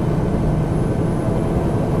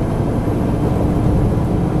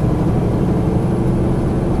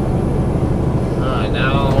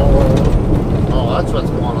 That's what's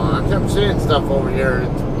going on. I kept seeing stuff over here.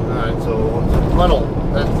 Alright, so it's a puddle.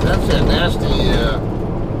 That's a nasty,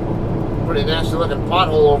 pretty nasty looking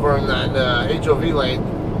pothole over in that HOV lane.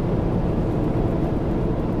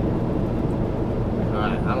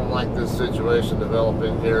 Alright, I don't like this situation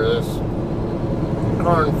developing here. This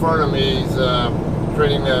car in front of me is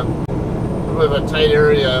creating a little bit of a tight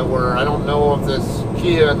area where I don't know if this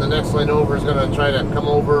Kia in the next lane over is going to try to come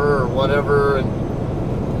over or whatever. And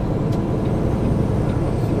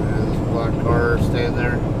car staying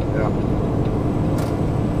there. Yeah.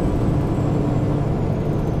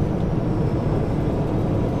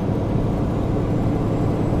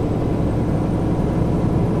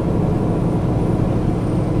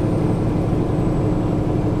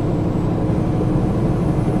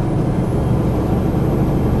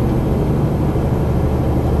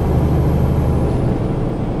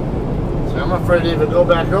 So I'm afraid to even go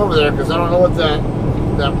back over there because I don't know what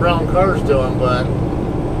that brown car's doing, but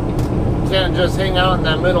can't just hang out in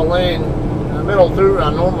that middle lane, through a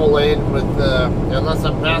normal lane with unless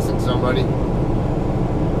I'm passing somebody.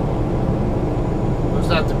 Just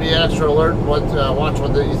have to be extra alert. Watch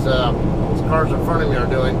what these cars in front of me are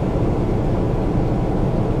doing.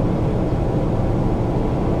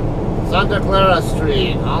 Santa Clara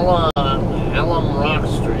Street, Alum Rock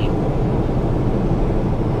Street.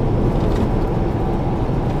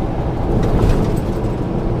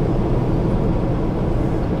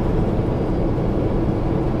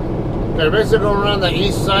 They're basically going around the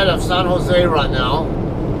east side of San Jose right now,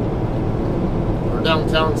 or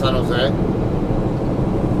downtown San Jose.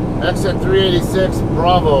 Exit 386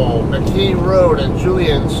 Bravo, McKee Road and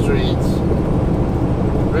Julian Streets.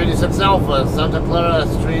 386 Alpha, Santa Clara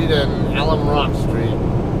Street and Alum Rock Street.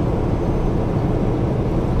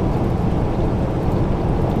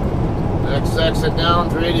 Next exit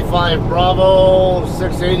down, 385 Bravo,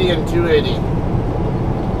 680 and 280.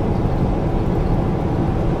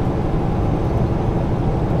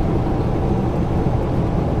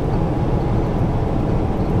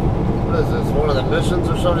 Missions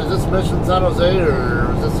or something? Is this Mission San Jose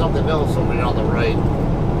or is this something else over here on the right?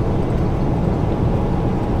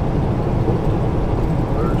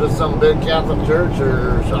 Or just some big Catholic church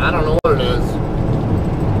or I don't know what it is.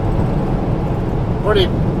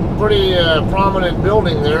 Pretty prominent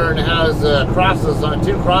building there, and it has crosses,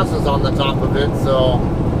 two crosses on the top of it. So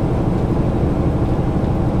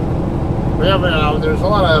we have there's a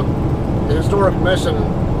lot of historic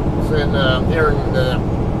missions in here in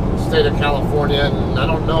the state of California, and I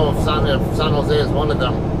don't know if San Jose is one of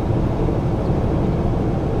them.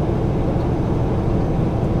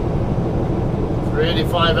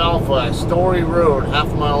 .385 Alpha, Story Road, half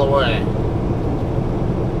a mile away.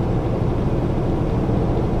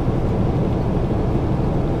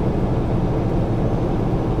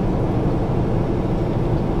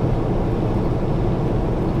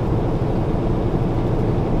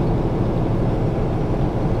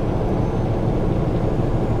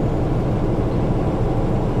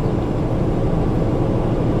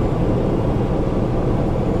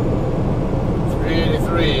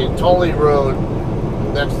 Tully Road,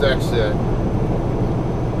 next exit.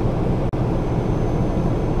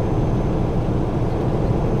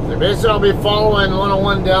 So basically I'll be following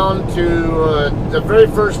 101 down to the very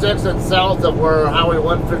first exit south of where Highway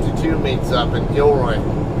 152 meets up in Gilroy.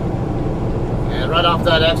 And right off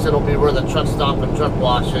that exit will be where the truck stop and truck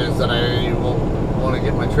wash is that I will want to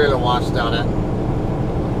get my trailer washed down at.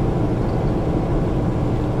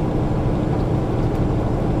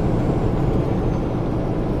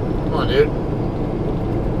 Dude,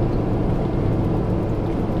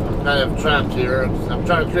 I'm kind of trapped here. I'm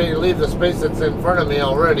trying to leave the space that's in front of me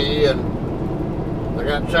already, and I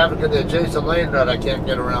got traffic in the adjacent lane that I can't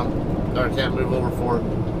get around, or I can't move over for,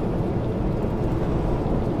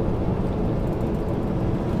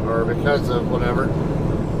 or because of whatever.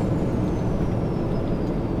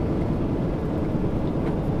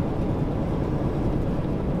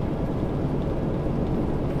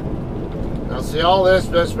 See, all this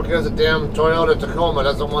just because the damn Toyota Tacoma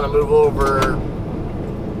doesn't want to move over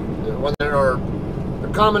when they're... The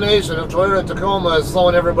combination of Toyota Tacoma is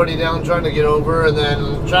slowing everybody down trying to get over, and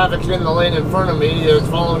then traffic in the lane in front of me is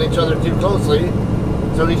following each other too closely,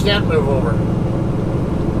 so he can't move over.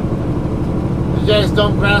 You guys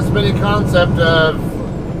don't grasp any concept of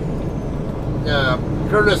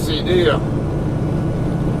courtesy, do you?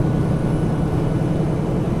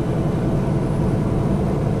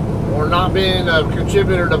 Or not being a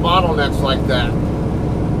contributor to bottlenecks like that.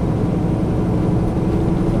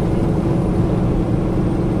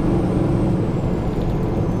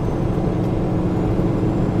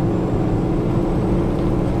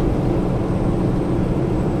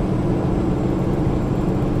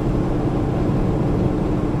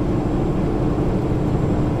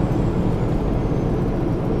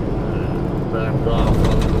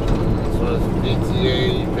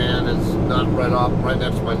 Right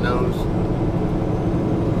next to my nose.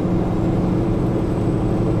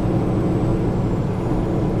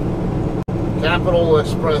 Capital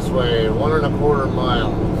Expressway, 1.25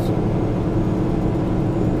 miles.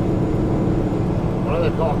 What do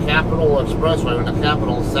they call Capital Expressway when the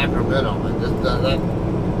capital is Sacramento? That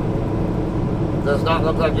does not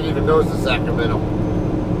look like it even goes to Sacramento.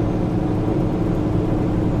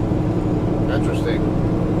 Interesting.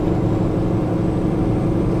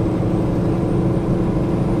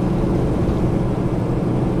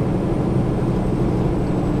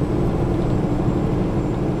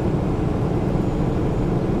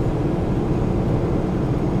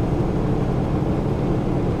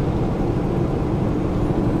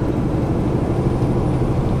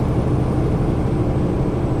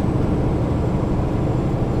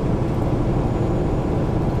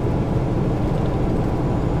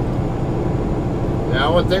 I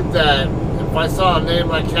would think that if I saw a name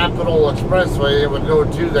like Capitol Expressway, it would go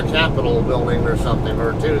to the Capitol building or something,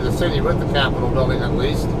 or to the city with the Capitol building at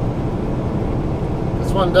least.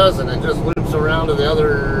 This one doesn't. It just loops around to the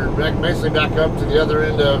other, basically back up to the other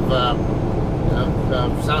end of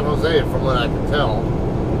San Jose, from what I can tell.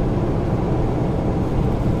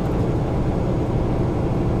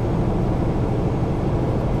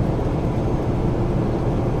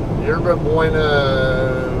 Yerba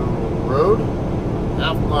Buena Road?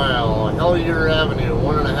 Half mile. Hellier Avenue,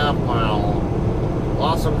 1.5 mile.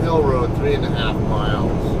 Blossom Hill Road, 3.5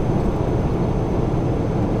 miles.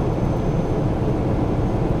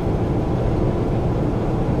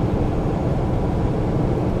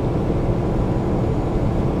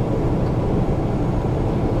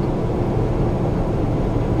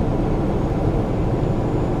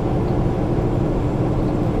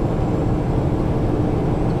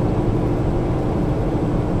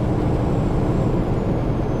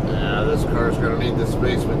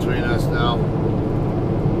 Space between us now.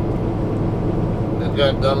 They've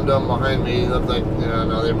got dum-dum behind me. Look like, yeah,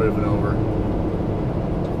 now they're moving over.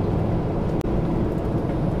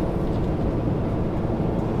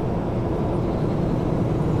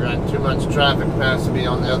 Got too much traffic passing me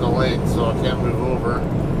on the other lane, so I can't move over.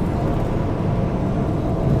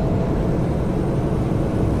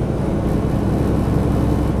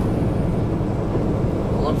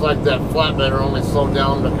 Looks like that flatbed only slowed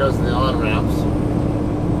down because of the on-ramps.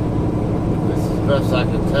 Best I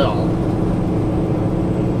can tell.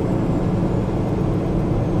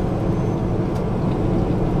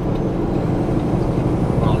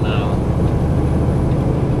 Oh no.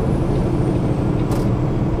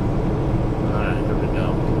 Alright, here we go.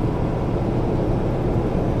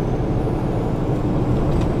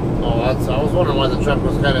 Oh, I was wondering why the truck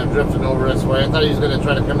was kind of drifting over this way. I thought he was going to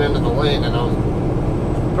try to come into the lane, and I was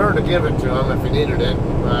prepared to give it to him if he needed it.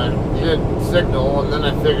 But he didn't signal, and then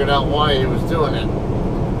I figured out why he was doing it.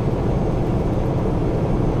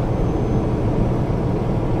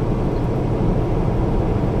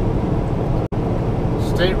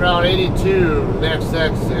 State Route 82, next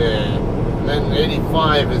exit. And then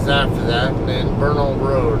 85 is after that, and then Bernal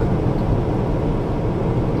Road.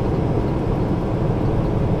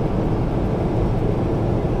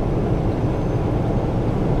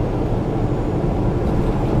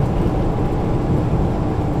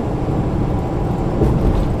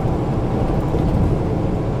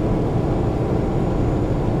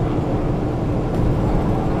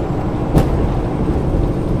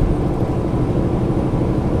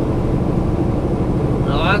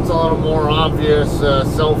 Obvious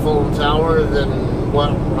cell phone tower than what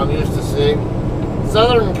I'm used to seeing.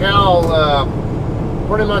 Southern Cal,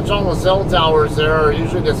 pretty much all the cell towers there are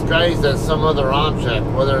usually disguised as some other object,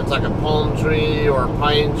 whether it's like a palm tree or a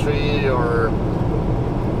pine tree or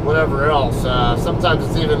whatever else. Sometimes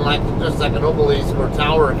it's even like just like an obelisk or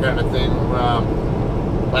tower kind of thing.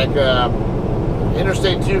 Like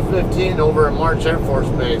Interstate 215 over at March Air Force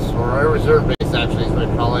Base, or Air Reserve Base actually is what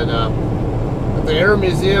they call it. At the Air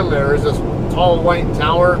Museum there is this tall white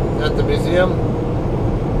tower at the museum.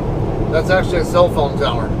 That's actually a cell phone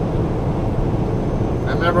tower.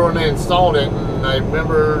 I remember when they installed it, and I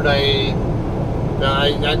remember I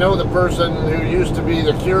know the person who used to be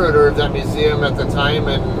the curator of that museum at the time,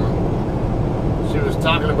 and she was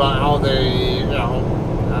talking about how they, you know,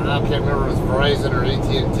 I can't remember if it was Verizon or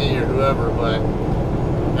AT&T or whoever, but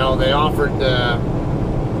you know, they offered to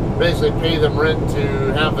basically pay them rent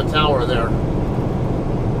to have the tower there.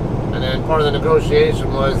 And then part of the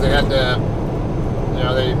negotiation was they had to, you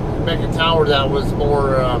know, they make a tower that was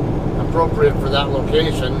more appropriate for that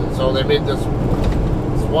location. So they made this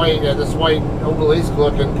white obelisk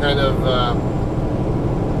looking kind of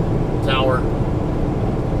tower.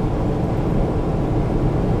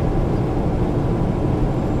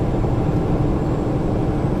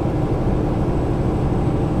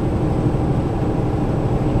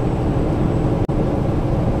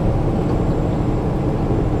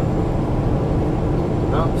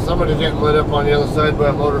 Somebody's getting lit up on the other side by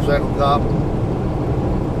a motorcycle cop.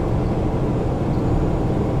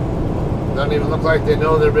 Doesn't even look like they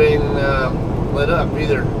know they're being lit up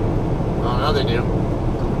either. Oh, now they do.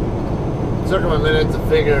 It took them a minute to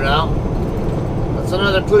figure it out. That's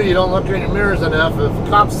another clue. You don't look in your mirrors enough. If a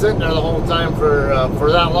cop's sitting there the whole time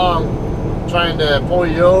for that long, trying to pull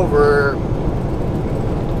you over,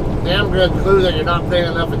 damn good clue that you're not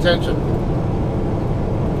paying enough attention.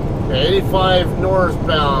 85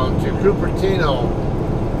 northbound to Cupertino.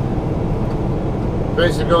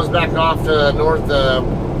 Basically goes back off to north,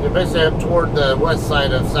 basically up toward the west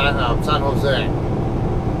side of San Jose.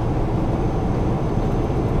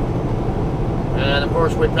 And of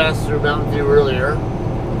course we passed through Mountain View earlier.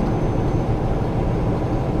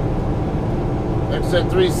 Exit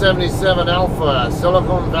 377 Alpha,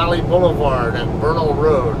 Silicon Valley Boulevard and Bernal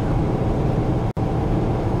Road.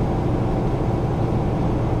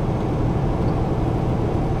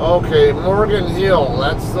 Okay, Morgan Hill.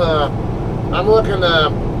 That's I'm looking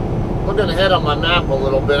ahead on my map a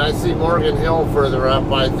little bit. I see Morgan Hill further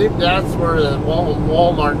up. I think that's where the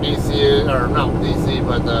Walmart DC is, or not DC,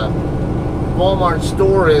 but the Walmart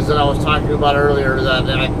store is that I was talking about earlier.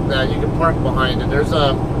 That you can park behind, and there's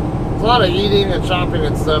a lot of eating and shopping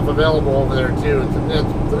and stuff available over there too.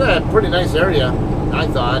 It's a pretty nice area. I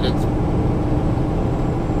thought it's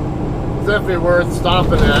definitely worth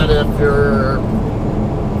stopping at if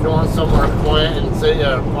you want somewhere quiet and say,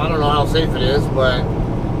 I don't know how safe it is, but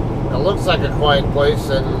it looks like a quiet place,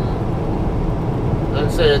 and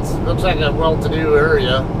I'd say it looks like a well-to-do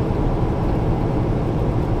area.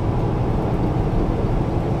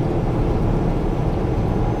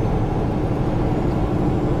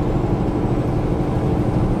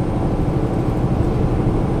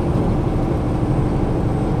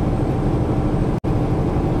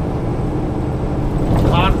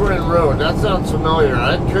 That sounds familiar.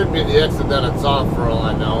 It could be the exit that it's off for all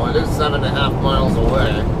I know. It is 7.5 miles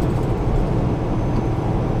away.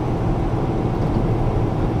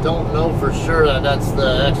 Don't know for sure that that's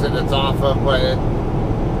the exit it's off of, but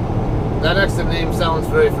that exit name sounds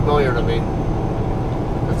very familiar to me.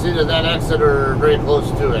 It's either that exit or very close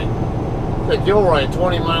to it. The Gilroy,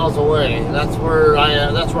 20 miles away. That's where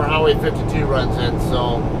Highway 52 runs in.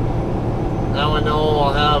 So now I know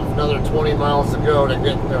I'll have another 20 miles to go to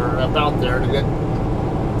get, or about there to get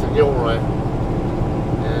to Gilroy.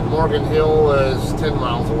 And Morgan Hill is 10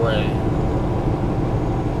 miles away.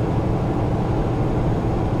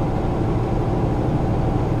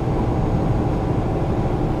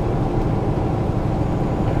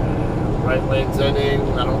 Right lane's ending.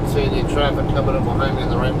 I don't see any traffic coming up behind me in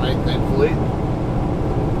the right lane, thankfully.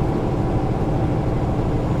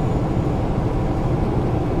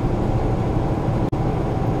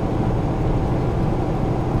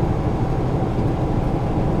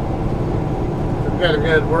 Got a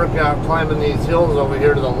good workout climbing these hills over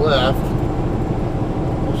here to the left.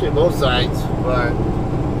 Actually both sides, but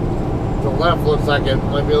the left looks like it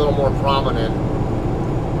might be a little more prominent.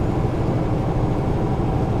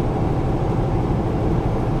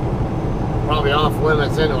 Probably off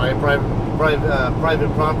limits anyway,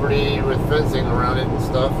 private property with fencing around it and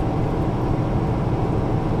stuff.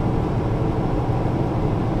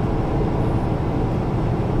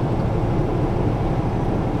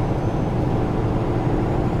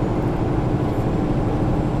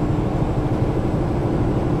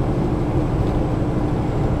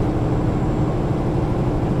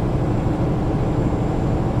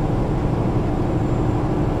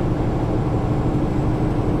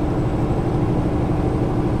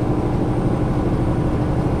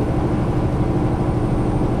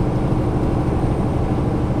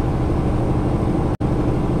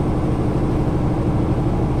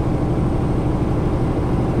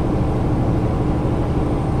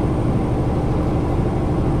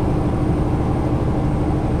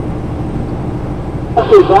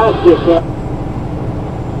 too fast just yet.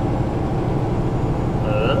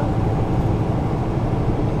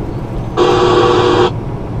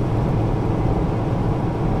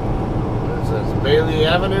 It says Bailey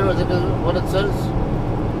Avenue, I think is what it says.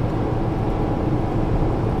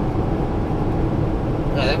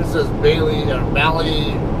 Yeah, I think it says Bailey or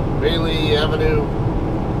Bailey Avenue.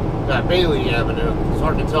 Not Bailey Avenue. It's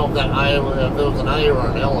hard to tell if that I, if it was an I or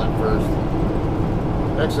an L at first.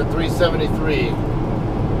 Exit 373.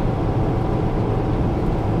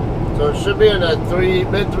 So it should be in a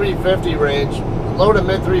mid 350 range, low to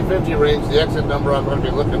mid 350 range, the exit number I'm going to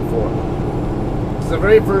be looking for. It's the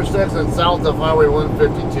very first exit south of Highway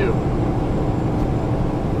 152.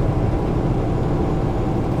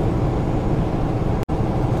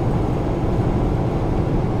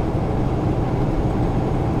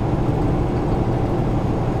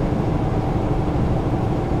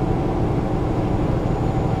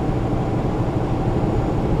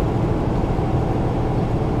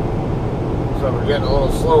 So we're getting a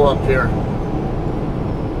little slow up here.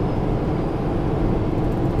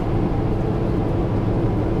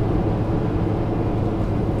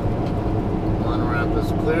 One ramp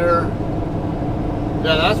is clear.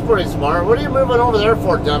 Yeah, that's pretty smart. What are you moving over there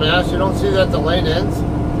for, dumbass? You don't see that the lane ends?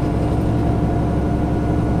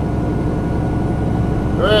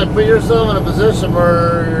 Go ahead, put yourself in a position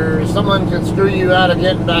where someone can screw you out of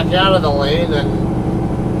getting back out of the lane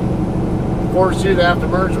and force you to have to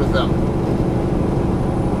merge with them.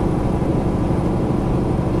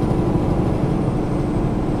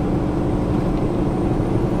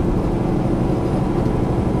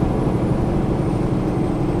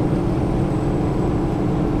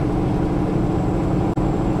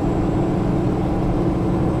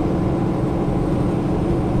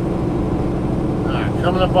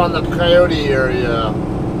 Coming up on the Coyote area,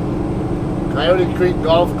 Coyote Creek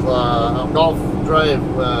Golf Club, Golf Drive.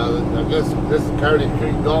 I guess this is Coyote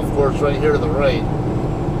Creek Golf Course right here to the right.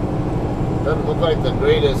 Doesn't look like the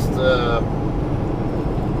greatest. I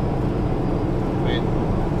mean,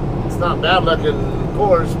 it's not a bad looking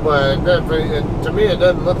course, but to me, it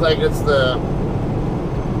doesn't look like it's the.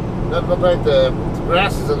 Doesn't look like the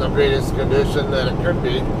grass is in the greatest condition that it could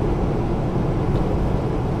be.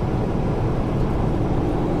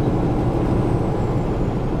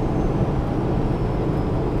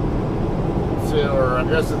 Or I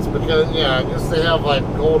guess it's because, yeah, I guess they have like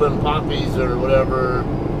golden poppies or whatever,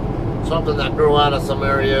 something that grow out of some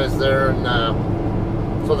areas there, and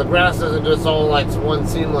so the grass isn't just all like one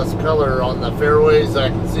seamless color on the fairways. I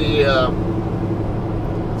can see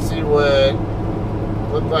what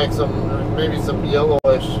look like some, maybe some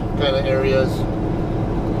yellowish kind of areas.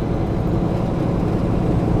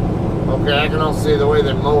 Okay, I can also see the way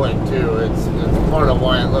they mow it too. It's part of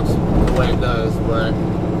why it looks the way it does, but.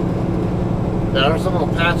 There are some little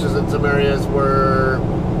patches in some areas where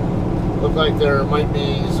look like there might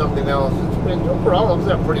be something else. I mean, overall, it looks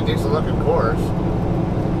like a pretty decent looking course.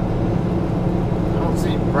 I don't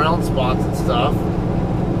see brown spots and stuff.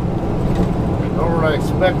 Nor would I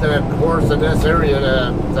expect a course in this area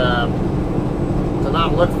to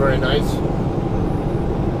not look very nice.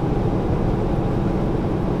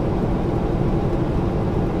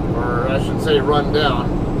 Or I should say run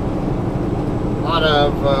down. A lot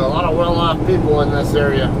of well-off people in this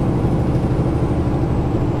area.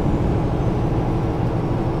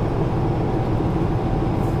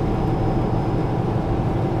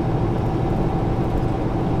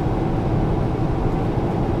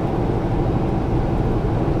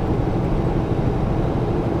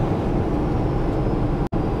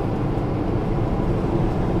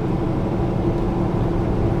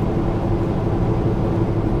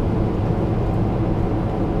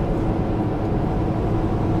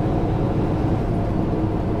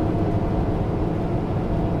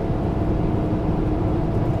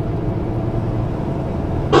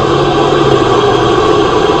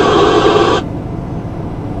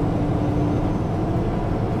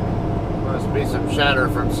 Chatter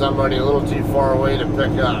from somebody a little too far away to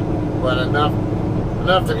pick up, but enough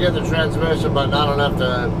to get the transmission, but not enough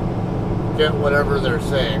to get whatever they're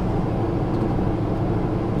saying.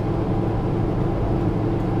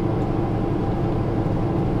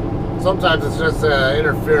 Sometimes it's just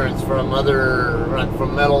interference from other, like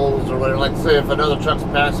from metals or whatever. Like say if another truck's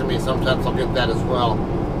passing me, sometimes I'll get that as well.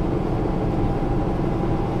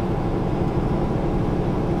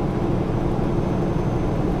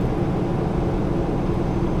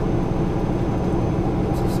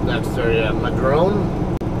 Next area,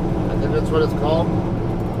 Madrone, I think that's what it's called.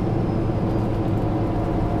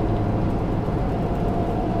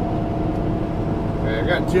 Okay, I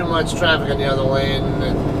got too much traffic in the other lane,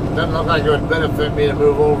 and Doesn't look like it would benefit me to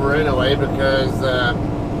move over anyway because,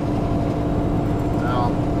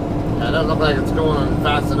 well, yeah, it doesn't look like it's going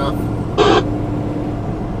fast enough.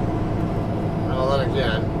 Well, then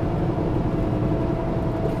again.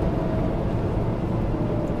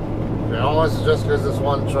 Okay, all this is just because this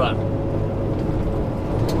one truck.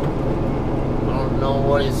 I don't know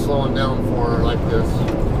what he's slowing down for like this.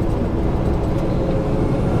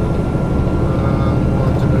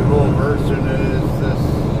 Want to move over as soon as this.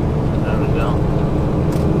 There we go.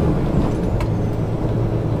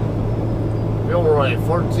 Gilroy,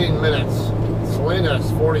 14 minutes.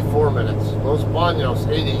 Salinas, 44 minutes. Los Baños,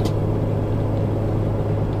 80.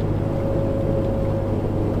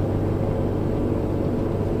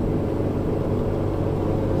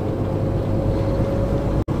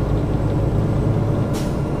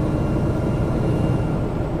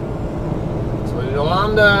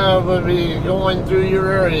 Would be going through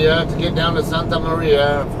your area to get down to Santa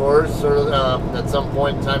Maria, of course, or at some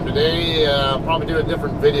point in time today. Probably do a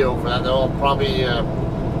different video for that, though. I'll probably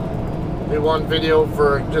do one video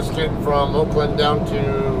for just getting from Oakland down to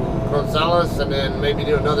Gonzales, and then maybe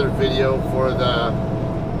do another video for the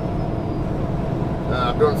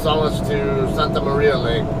Gonzales to Santa Maria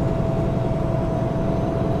Lake.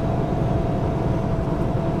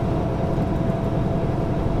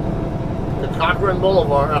 Cochran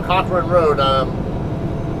Boulevard, Cochran Road.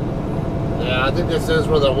 Yeah, I think this is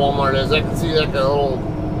where the Walmart is. I can see like a little,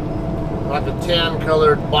 like a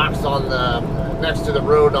tan-colored box on the next to the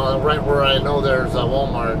road, on right where I know there's a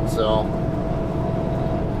Walmart. So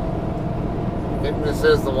I think this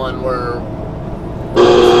is the one where.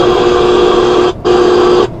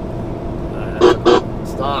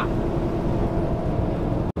 Stop.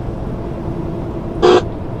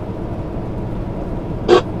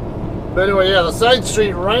 But anyway, yeah, the side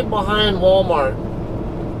street right behind Walmart.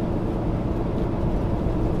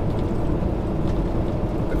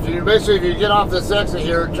 If you get off this exit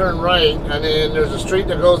here, turn right, and then there's a street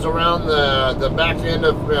that goes around the back end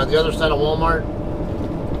of the other side of Walmart.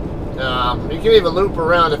 You can even loop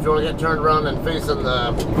around if you want to get turned around and facing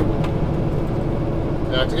the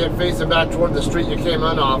to get facing back toward the street you came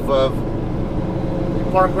in off of. You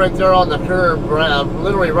park right there on the curb,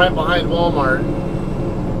 literally right behind Walmart.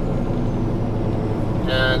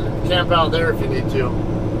 And camp out there if you need to.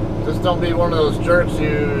 Just don't be one of those jerks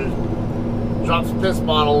who drops piss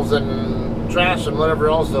bottles and trash and whatever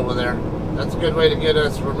else over there. That's a good way to get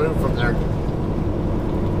us removed from there.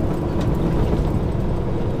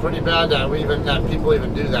 Pretty bad that people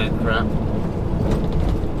even do that crap.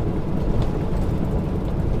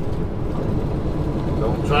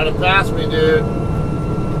 Don't try to pass me, dude.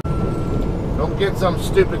 Don't get some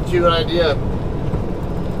stupid cute idea.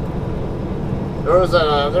 There was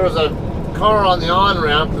a car on the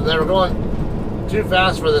on-ramp, and they were going too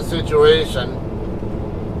fast for the situation.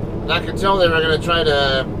 And I could tell they were going to try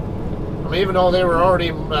to, I mean, even though they were already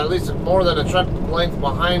at least more than a truck length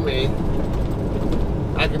behind me,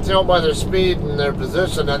 I could tell by their speed and their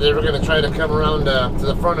position that they were going to try to come around to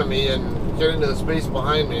the front of me and get into the space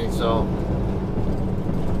behind me. So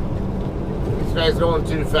this guy's going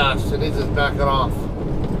too fast. He needs to back it off.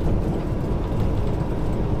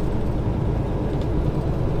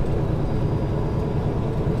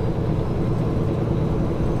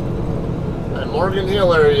 Morgan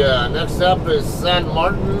Hill area. Next up is San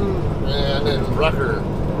Martin and then Rucker.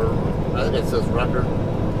 Or I think it says Rucker.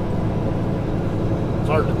 It's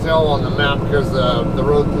hard to tell on the map because the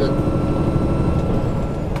road,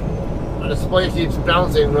 the display keeps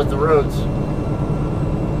bouncing with the roads.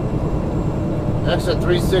 Exit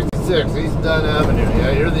 366, East Dunn Avenue.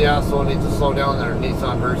 Yeah, you're the asshole who needs to slow down there,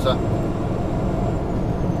 Nissan Versa.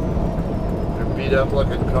 Your beat up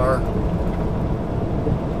looking car.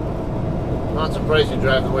 Not surprised you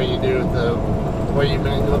drive the way you do, the way you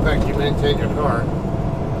look like you maintain your car.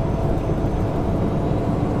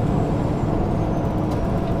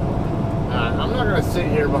 I'm not going to sit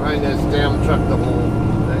here behind this damn truck the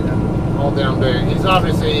whole damn day. He's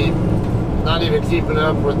obviously not even keeping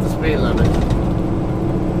up with the speed limit.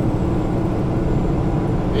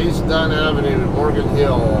 East Dunn Avenue, Morgan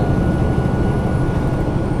Hill.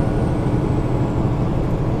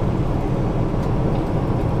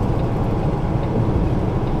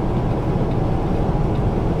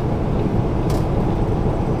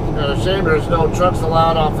 Shame there's no trucks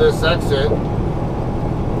allowed off this exit.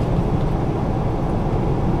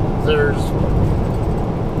 There's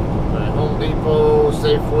Home Depot,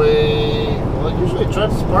 Safeway. Well, usually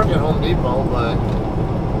trucks park at Home Depot, but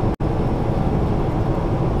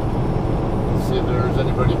let's see if there's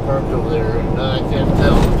anybody parked over there. No, I can't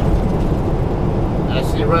tell. I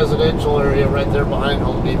see residential area right there behind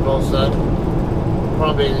Home Depot, so that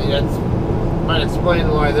probably might explain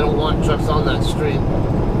why they don't want trucks on that street.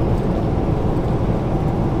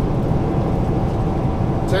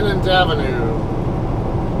 Tennant Avenue.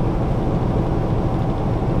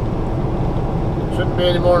 Shouldn't be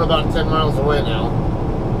any more than about 10 miles away now.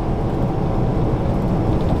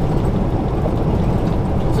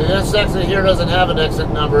 See, this exit here doesn't have an exit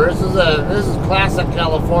number. This is classic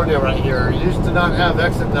California right here. It used to not have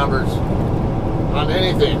exit numbers on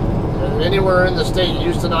anything. Anywhere in the state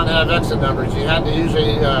used to not have exit numbers. You had to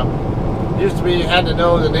usually you had to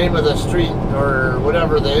know the name of the street or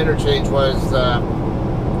whatever the interchange was to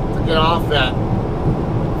get off at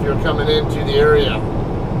if you're coming into the area.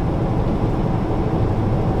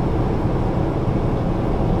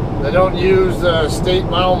 They don't use state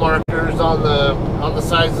mile markers on the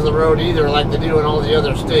sides of the road either, like they do in all the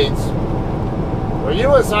other states. Well,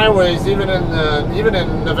 U.S. highways, even in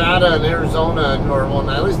Nevada and Arizona, or well,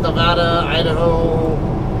 at least Nevada, Idaho,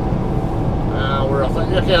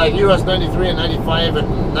 okay, like U.S. 93 and 95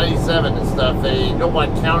 and 97 and stuff, they go by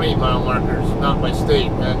county mile markers, not by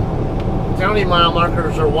state. And county mile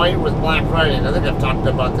markers are white with black writing. I think I've talked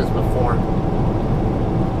about this before.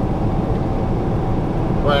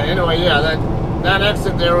 But anyway, yeah, that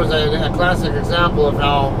exit there was a classic example of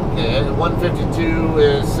how, okay, 152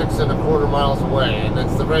 is 6¼ miles away, and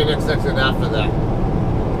it's the very next exit after that.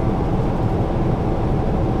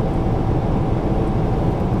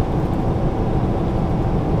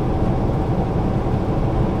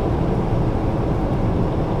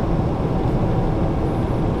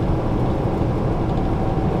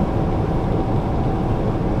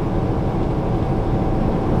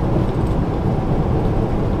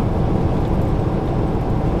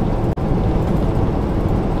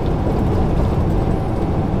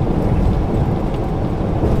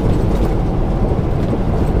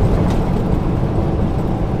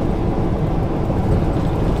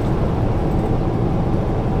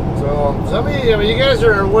 I mean, you guys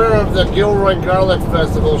are aware of the Gilroy Garlic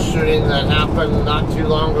Festival shooting that happened not too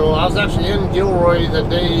long ago. I was actually in Gilroy I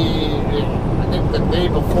think the day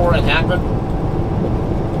before it happened.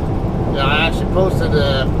 Yeah, I actually posted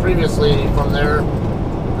previously from there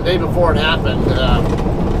the day before it happened.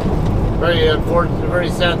 Very unfortunate, very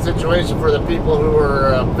sad situation for the people who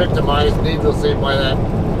were victimized needlessly by that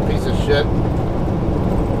piece of shit.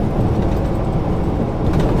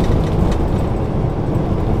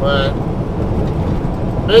 But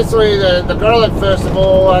basically, the Garlic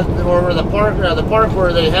Festival, or the park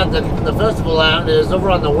where they had the festival at, is over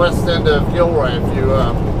on the west end of Gilroy. If you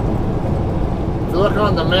look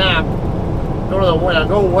on the map,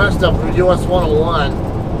 go west of US 101.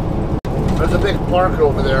 There's a big park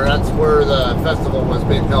over there. That's where the festival was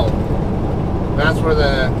being held. That's where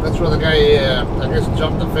the guy, I guess,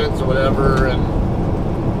 jumped the fence or whatever and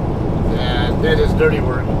did his dirty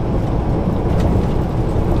work.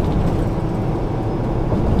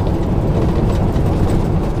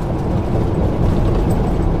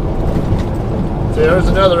 There's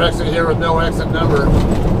another exit here with no exit number.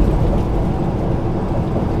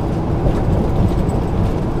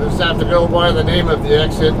 You just have to go by the name of the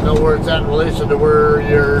exit, know where it's at in relation to where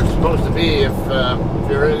you're supposed to be if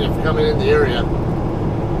you're coming in the area.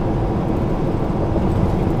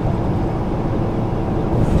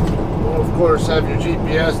 Well, of course, have your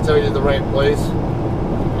GPS tell you the right place.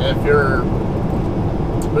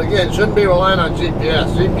 But again, shouldn't be relying on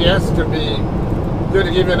GPS. GPS could be good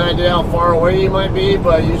to give you an idea how far away you might be,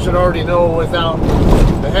 but you should already know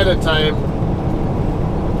ahead of time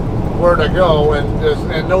where to go and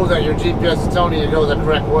know that your GPS is telling you to go the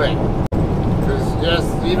correct way. Because yes,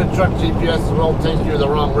 even truck GPS will take you the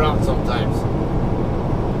wrong route sometimes.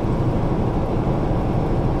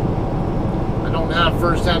 I don't have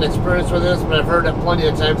first-hand experience with this, but I've heard it plenty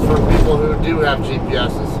of times from people who do have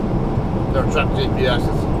GPSs, their truck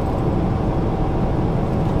GPSs.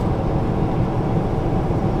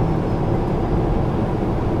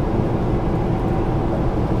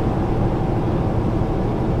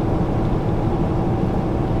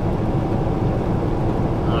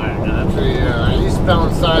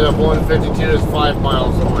 Side of 152 is 5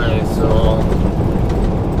 miles away, so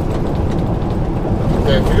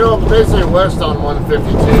okay, if you go basically west on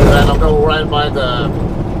 152, that'll go right by the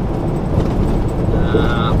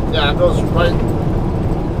yeah, it goes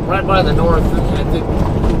right by the north, I think.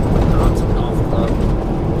 Oh, it's a golf club.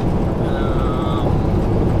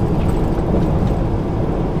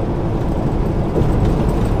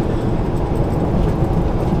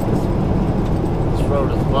 This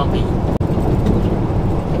road is bumpy.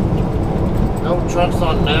 No trucks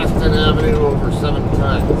on Maston Avenue over 7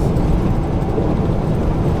 tons.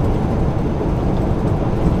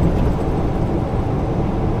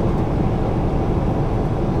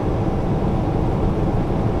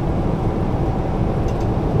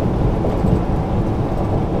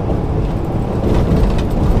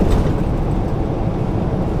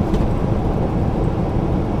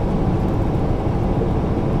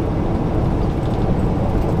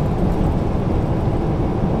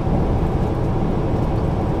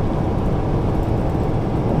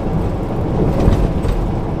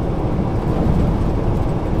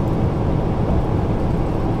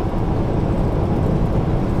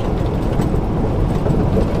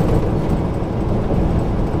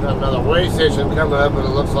 station coming up, and it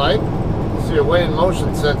looks like. See a weigh and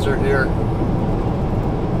motion sensor here.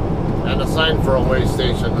 And a sign for a weigh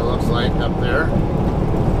station, it looks like, up there.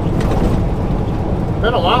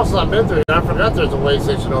 Been a while since I've been through here. I forgot there's a weigh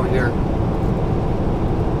station over here.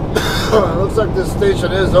 It looks like this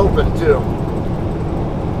station is open, too.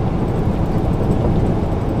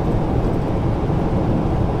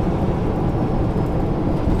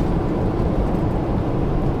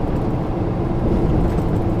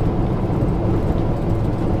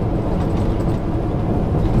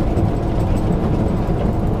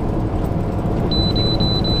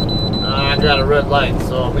 Got a red light,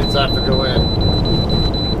 so it means I have to go in.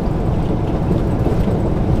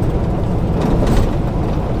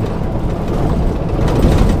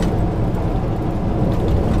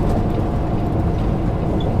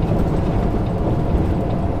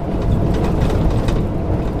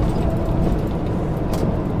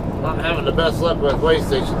 I'm having the best luck with weigh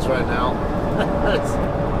stations right now.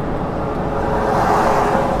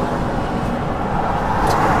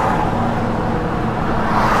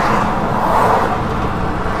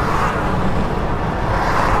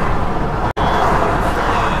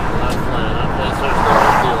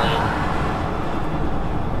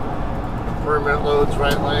 Loads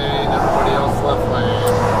right lane, everybody else left lane.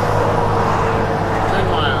 10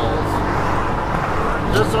 miles.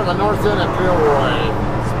 Just on the north end of Gilroy.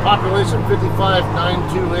 It's population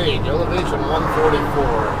 55,928, elevation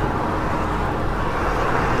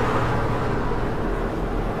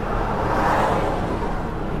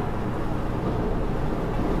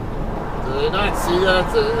 144. Do they not see that?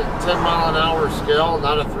 It's a 10 mile an hour scale,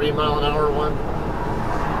 not a 3 mile an hour one?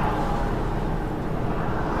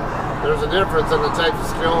 There's a difference in the type of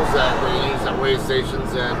skills that they use at weigh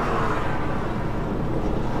stations, and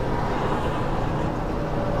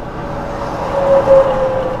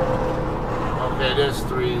okay, it is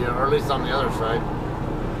 3, or at least on the other side.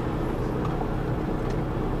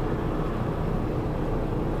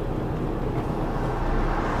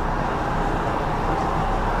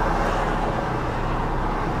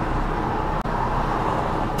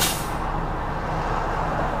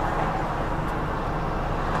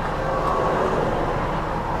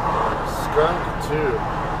 Skunk 2.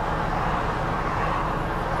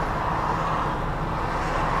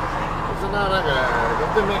 Isn't that like a,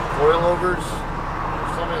 don't they make coilovers or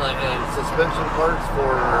something, like suspension parts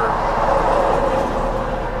for,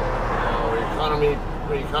 you know,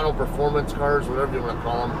 econo performance cars, whatever you want to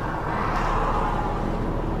call them.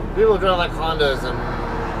 People drive like Hondas, and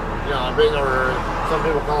you know, or some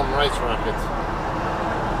people call them rice rockets.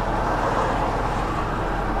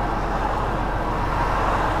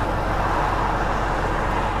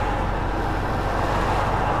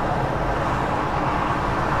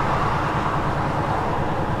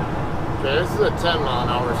 Okay, this is a 10 mile an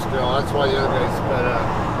hour scale, that's why the other guy sped up.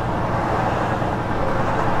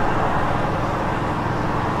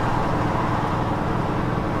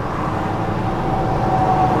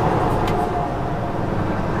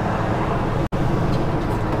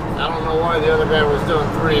 I don't know why the other guy was doing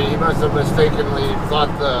 3. He must have mistakenly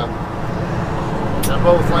thought that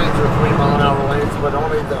both lanes were 3 mile an hour lanes, but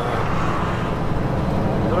only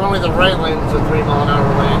the right lane is a 3 mile an hour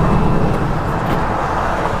lane.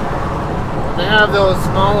 They have those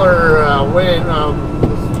smaller,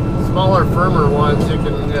 smaller, firmer ones. You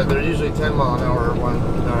can, yeah, they're usually 10 mile an hour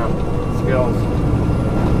scales.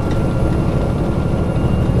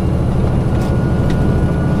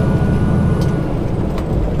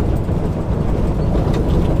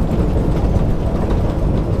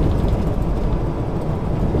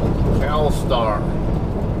 Star.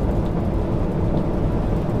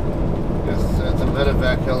 It's a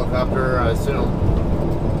medevac helicopter, I assume.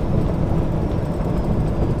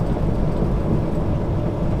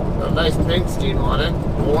 A nice paint scheme on it.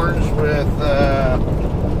 Orange with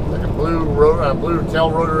like a blue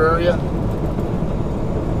tail rotor area.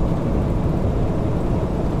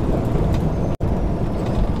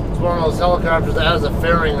 It's one of those helicopters that has a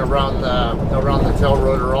fairing around the tail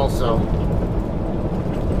rotor also.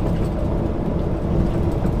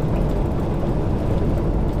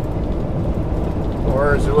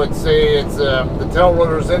 Or as you would say, it's the tail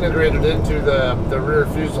rotor is integrated into the rear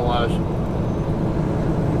fuselage.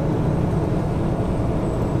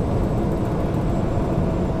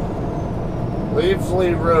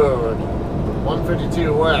 Leafsley Road,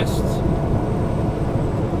 152 West.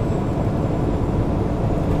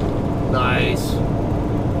 Nice.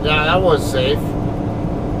 Yeah, that was safe.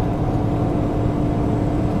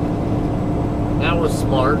 That was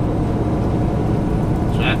smart.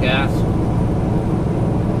 Jackass.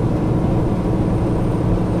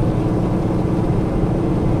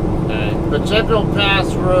 But Pacheco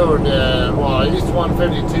Pass Road, well, East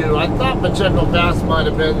 152. I thought Pacheco Pass might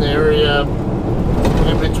have been the area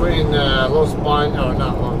in between Los Banos, or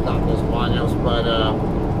not Los Banos, but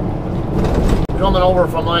coming over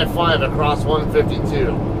from I-5 across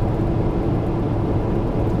 152.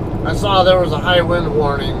 I saw there was a high wind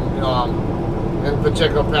warning in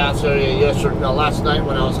Pacheco Pass area last night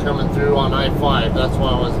when I was coming through on I-5. That's why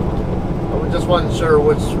I just wasn't sure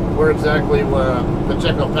where exactly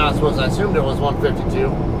Pacheco Pass was. I assumed it was 152.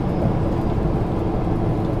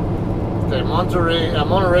 Okay,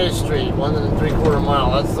 Monterey Street, 1 3/4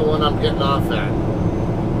 mile. That's the one I'm getting off at.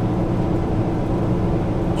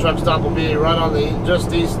 Truck stop will be right on the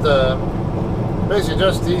basically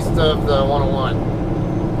just east of the 101.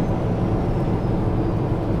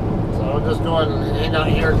 So I'll just go ahead and hang out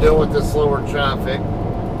here and deal with this slower traffic.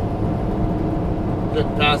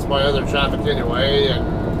 Getting passed by other traffic anyway, and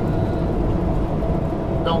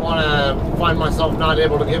don't want to find myself not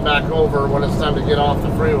able to get back over when it's time to get off the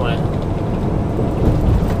freeway.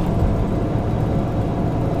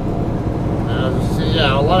 See,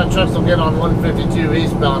 yeah, a lot of trucks will get on 152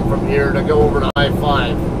 eastbound from here to go over to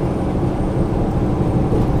I-5.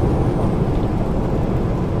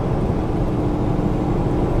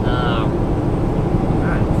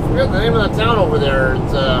 I forget the name of the town over there.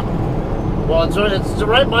 Well, it's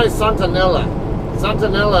right by Santanella.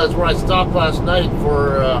 Santanella is where I stopped last night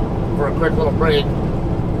for a quick little break.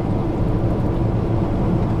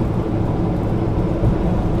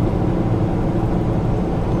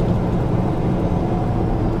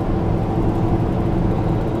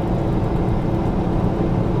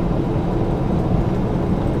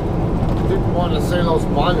 People want to say Los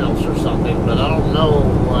Banos or something, but I don't know.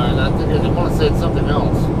 And I think they want to say it's something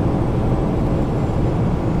else.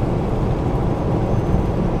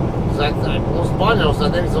 Los Banos, I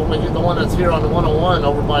think, is only the one that's here on the 101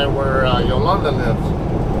 over by where Yolanda lives.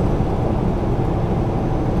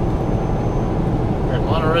 Okay,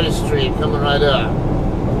 Monterey Street coming right up.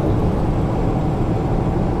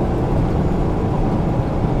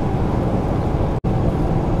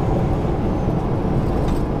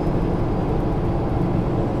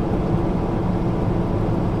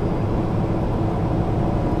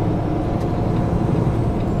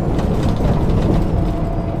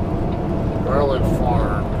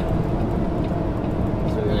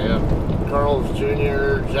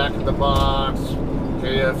 Jack in the Box,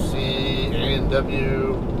 KFC,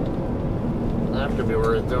 A&W. That could be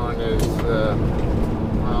where it's doing is,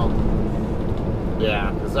 well,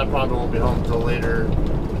 yeah, because I probably won't be home until later.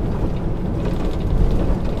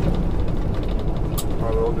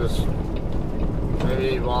 Probably will just,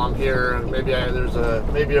 maybe while I'm here, maybe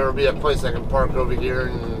there'll be a place I can park over here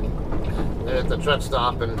and at the truck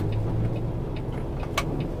stop and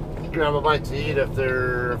grab a bite to eat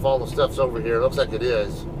if all the stuff's over here. Looks like it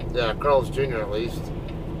is. Yeah, Carl's Jr. at least.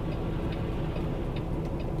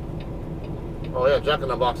 Oh yeah, Jack in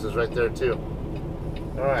the Box is right there too.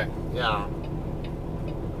 Alright, yeah.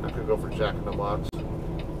 I could go for Jack in the Box.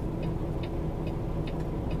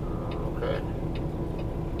 Okay.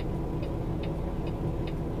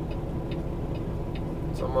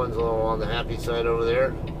 Someone's a little on the happy side over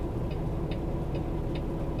there.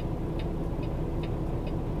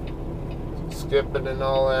 Skipping and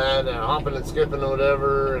all that, and hopping and skipping or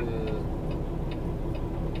whatever, and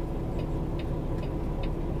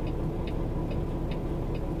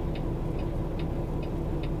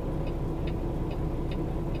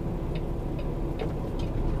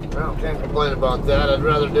well, can't complain about that. I'd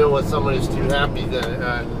rather deal with somebody who's too happy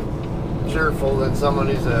and cheerful than someone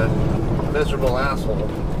who's a miserable asshole.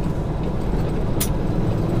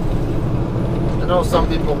 I know some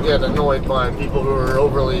people get annoyed by people who are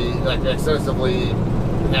overly, like, excessively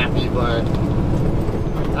happy, but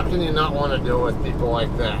how can you not want to deal with people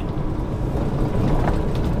like that?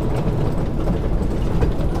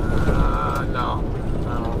 No.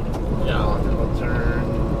 I don't. Yeah, I'll turn.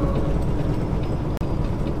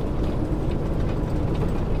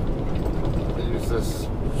 I'll use this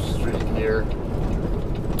street here.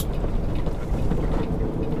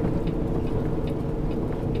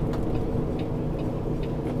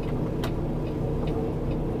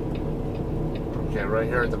 Right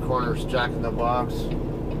here at the corner is Jack in the Box.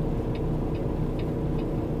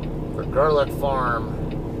 The Garlic Farm,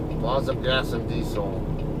 Plaza Gas and Diesel.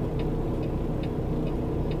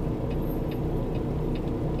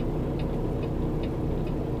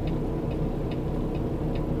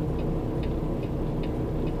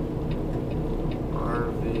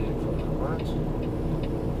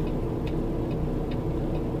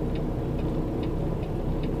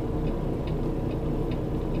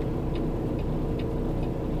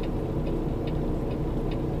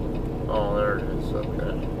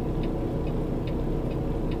 Okay.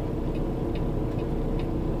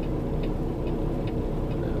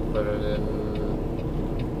 Put it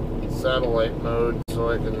in satellite mode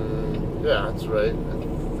so I can, yeah, that's right, I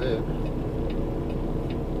think.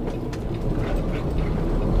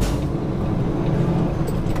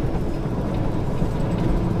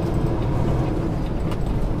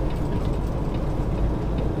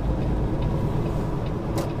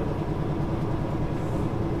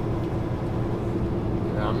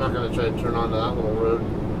 Yeah, I'm not going to try to turn onto that little road.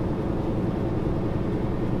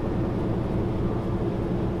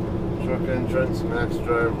 Truck entrance, max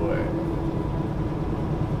driveway.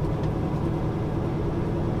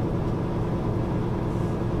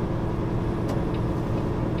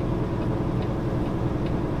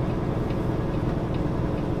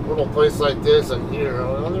 Little place like this and here,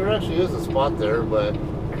 well, there actually is a spot there, but so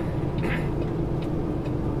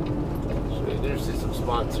you do see some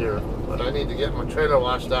spots here, but I need to get my trailer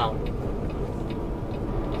washed out.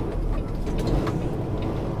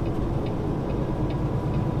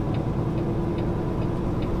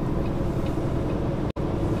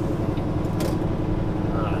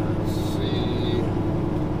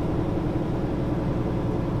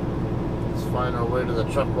 Find our way to the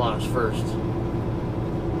truck wash first.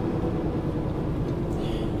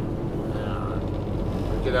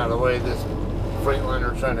 Get out of the way of this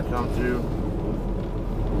Freightliner trying to come through.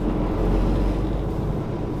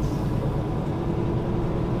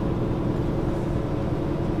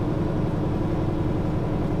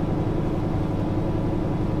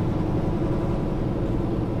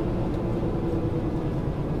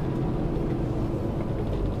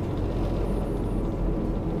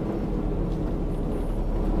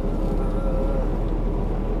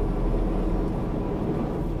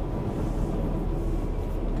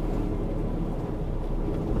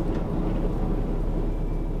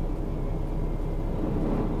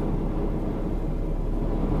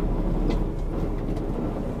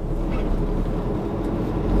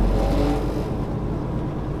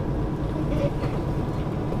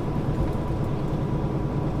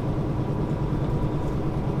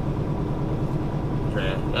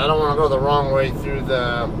 I don't want to go the wrong way through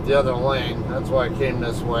the other lane. That's why I came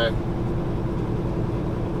this way.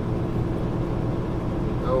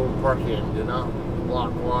 No parking. Do not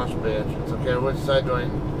block wash bay entrance. Okay, which side do I...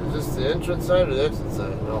 Is this the entrance side or the exit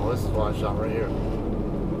side? No, this is wash out right here.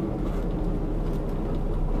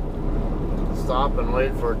 Stop and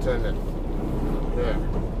wait for attendant. Okay.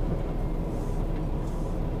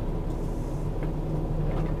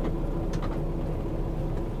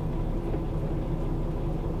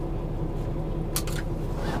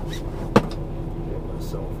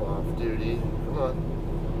 Off duty. Come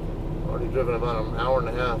on. Already driven about an hour and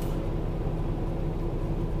a half.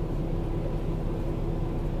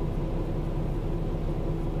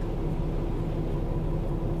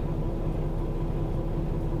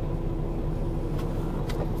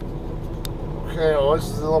 Okay, well, this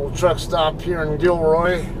is a little truck stop here in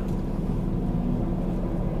Gilroy.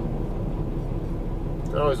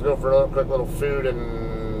 I always go for a quick little food and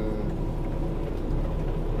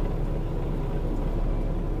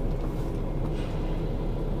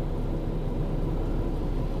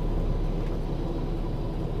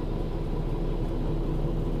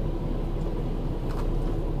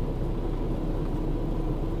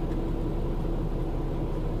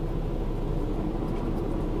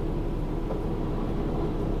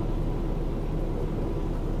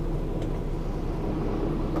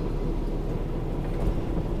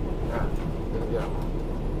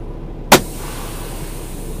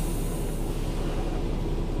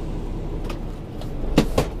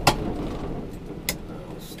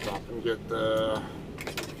get the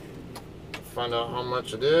find out how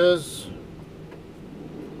much it is.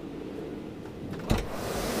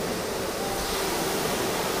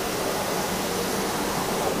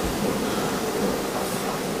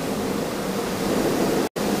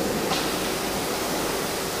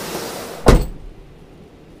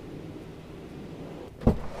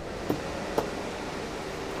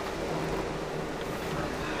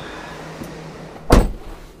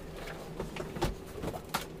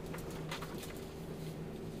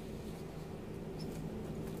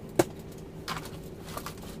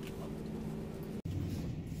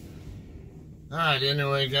 Alright,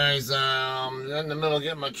 anyway guys, in the middle of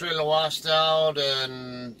getting my trailer washed out,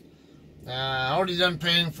 and already done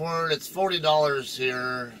paying for it. It's $40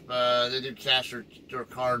 here. They do cash or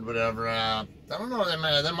card, whatever. I don't know, they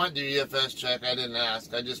might do EFS check. I didn't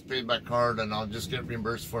ask. I just paid by card and I'll just get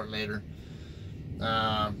reimbursed for it later.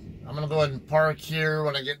 I'm gonna go ahead and park here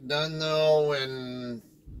when I get done though, and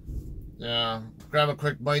yeah, grab a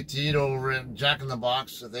quick bite to eat over at Jack in the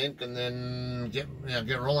Box, I think, and then get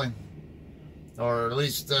rolling, or at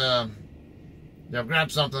least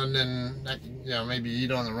grab something and maybe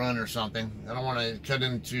eat on the run or something. I don't want to cut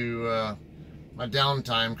into my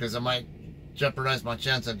downtime because I might jeopardize my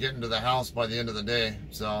chance of getting to the house by the end of the day.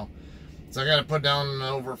 So I got to put down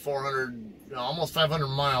over 400, almost 500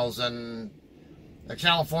 miles, and at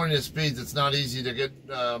California speeds, it's not easy to get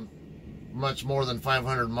much more than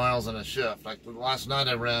 500 miles in a shift. Like last night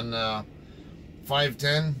I ran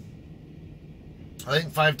 510, I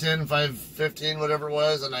think 510, 515, whatever it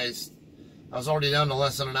was, and I was already down to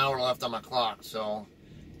less than an hour left on my clock. So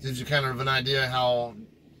it gives you kind of an idea how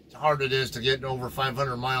hard it is to get over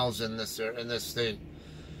 500 miles in this state.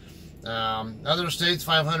 Other states,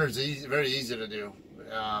 500 is very easy to do.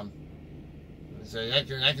 So I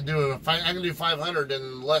can do 500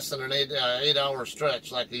 in less than an 8-hour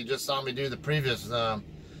stretch, like you just saw me do the previous, like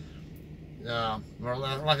I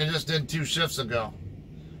just did 2 shifts ago.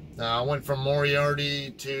 I went from Moriarty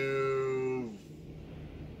to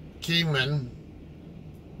Kingman,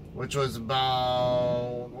 which was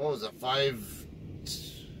about, what was it,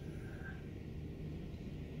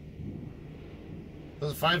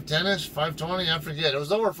 510-ish, 520, I forget. It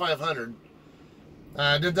was over 500.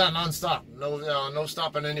 I did that non-stop, no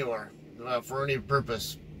stopping anywhere for any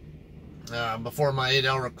purpose. Before my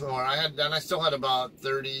 8-hour clock, I still had about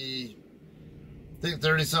 30, I think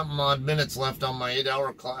 30-something odd minutes left on my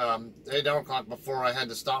 8-hour clock before I had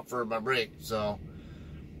to stop for my break. So,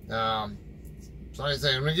 like I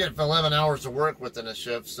say, I'm gonna get 11 hours to work within a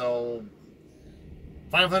shift. So,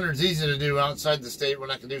 500 is easy to do outside the state when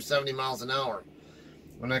I can do 70 miles an hour.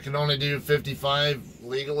 When I can only do 55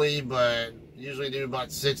 legally, but usually do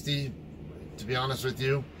about 60, to be honest with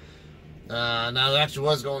you. Now, it actually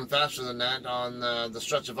was going faster than that on the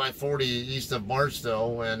stretch of I-40 east of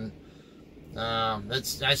Barstow, and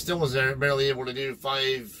I still was barely able to do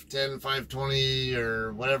 510, 520,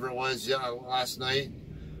 or whatever it was last night.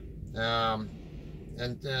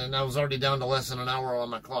 And I was already down to less than an hour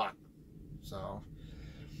on my clock. So,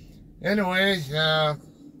 anyway, I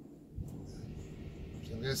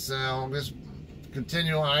guess I'll just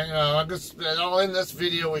continue. I'll end this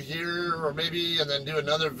video here, or maybe, and then do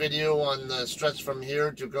another video on the stretch from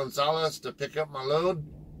here to Gonzales to pick up my load.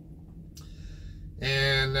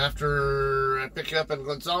 And after I pick up in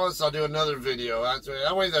Gonzales, I'll do another video.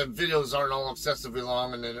 That way the videos aren't all excessively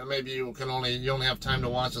long, and then maybe you only have time to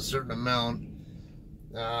watch a certain amount.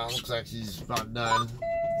 Looks like he's about done.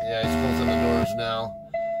 Yeah, he's closing the doors now.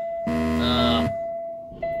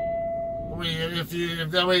 If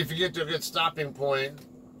you get to a good stopping point,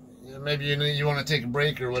 maybe you want to take a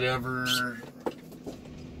break or whatever,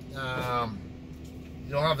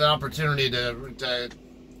 you'll have the opportunity to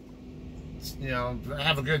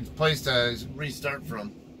have a good place to restart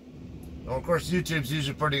from. Well, of course, YouTube's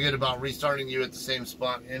usually pretty good about restarting you at the same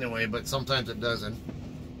spot anyway, but sometimes it doesn't.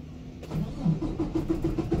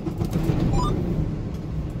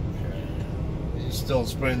 He's still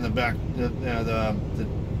spraying the back, the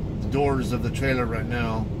doors of the trailer right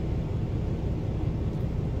now.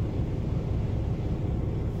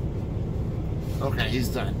 Okay, he's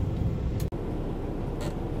done.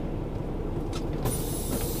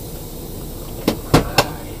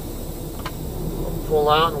 Pull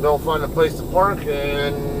out and go find a place to park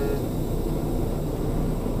and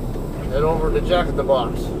head over to Jack in the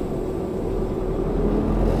Box.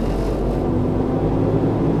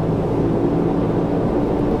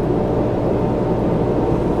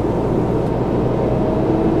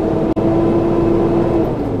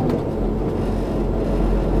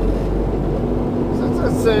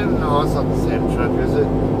 No, it's not the same truck, is it?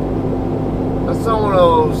 That's not one of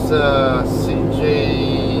those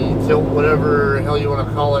CJ tilt, whatever the hell you want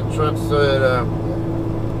to call it, trucks that,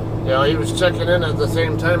 he was checking in at the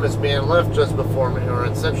same time as me and left just before me, or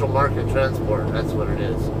at Central Market Transport. That's what it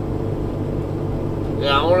is.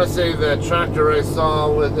 Yeah, I want to say the tractor I saw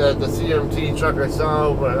with the CMT truck I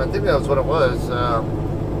saw, but I think that was what it was. I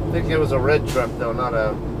think it was a red truck though, not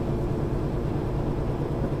a...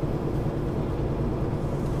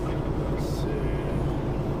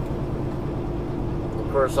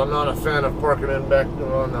 Of course, I'm not a fan of parking in back.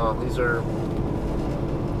 Oh no, these are.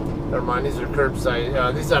 Never mind. These are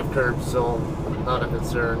curbside. These have curbs, so not a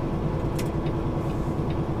concern.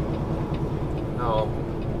 No,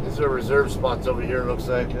 these are reserve spots over here. Looks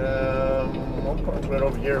like. I'll park right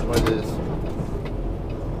over here by this.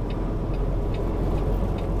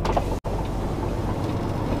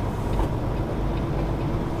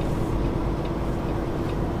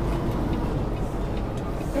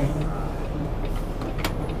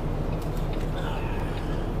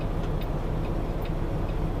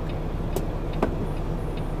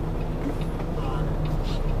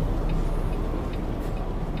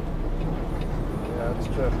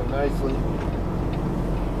 trucking nicely.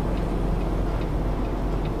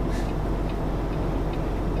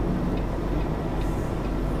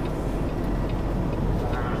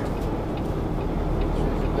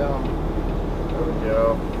 Chase it down. There we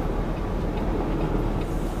go.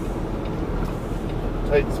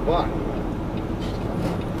 Tight spot.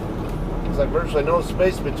 There's like virtually no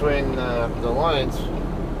space between the lines.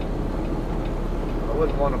 I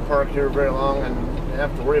wouldn't want to park here very long and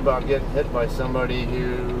have to worry about getting hit by somebody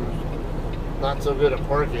who's not so good at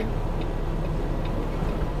parking.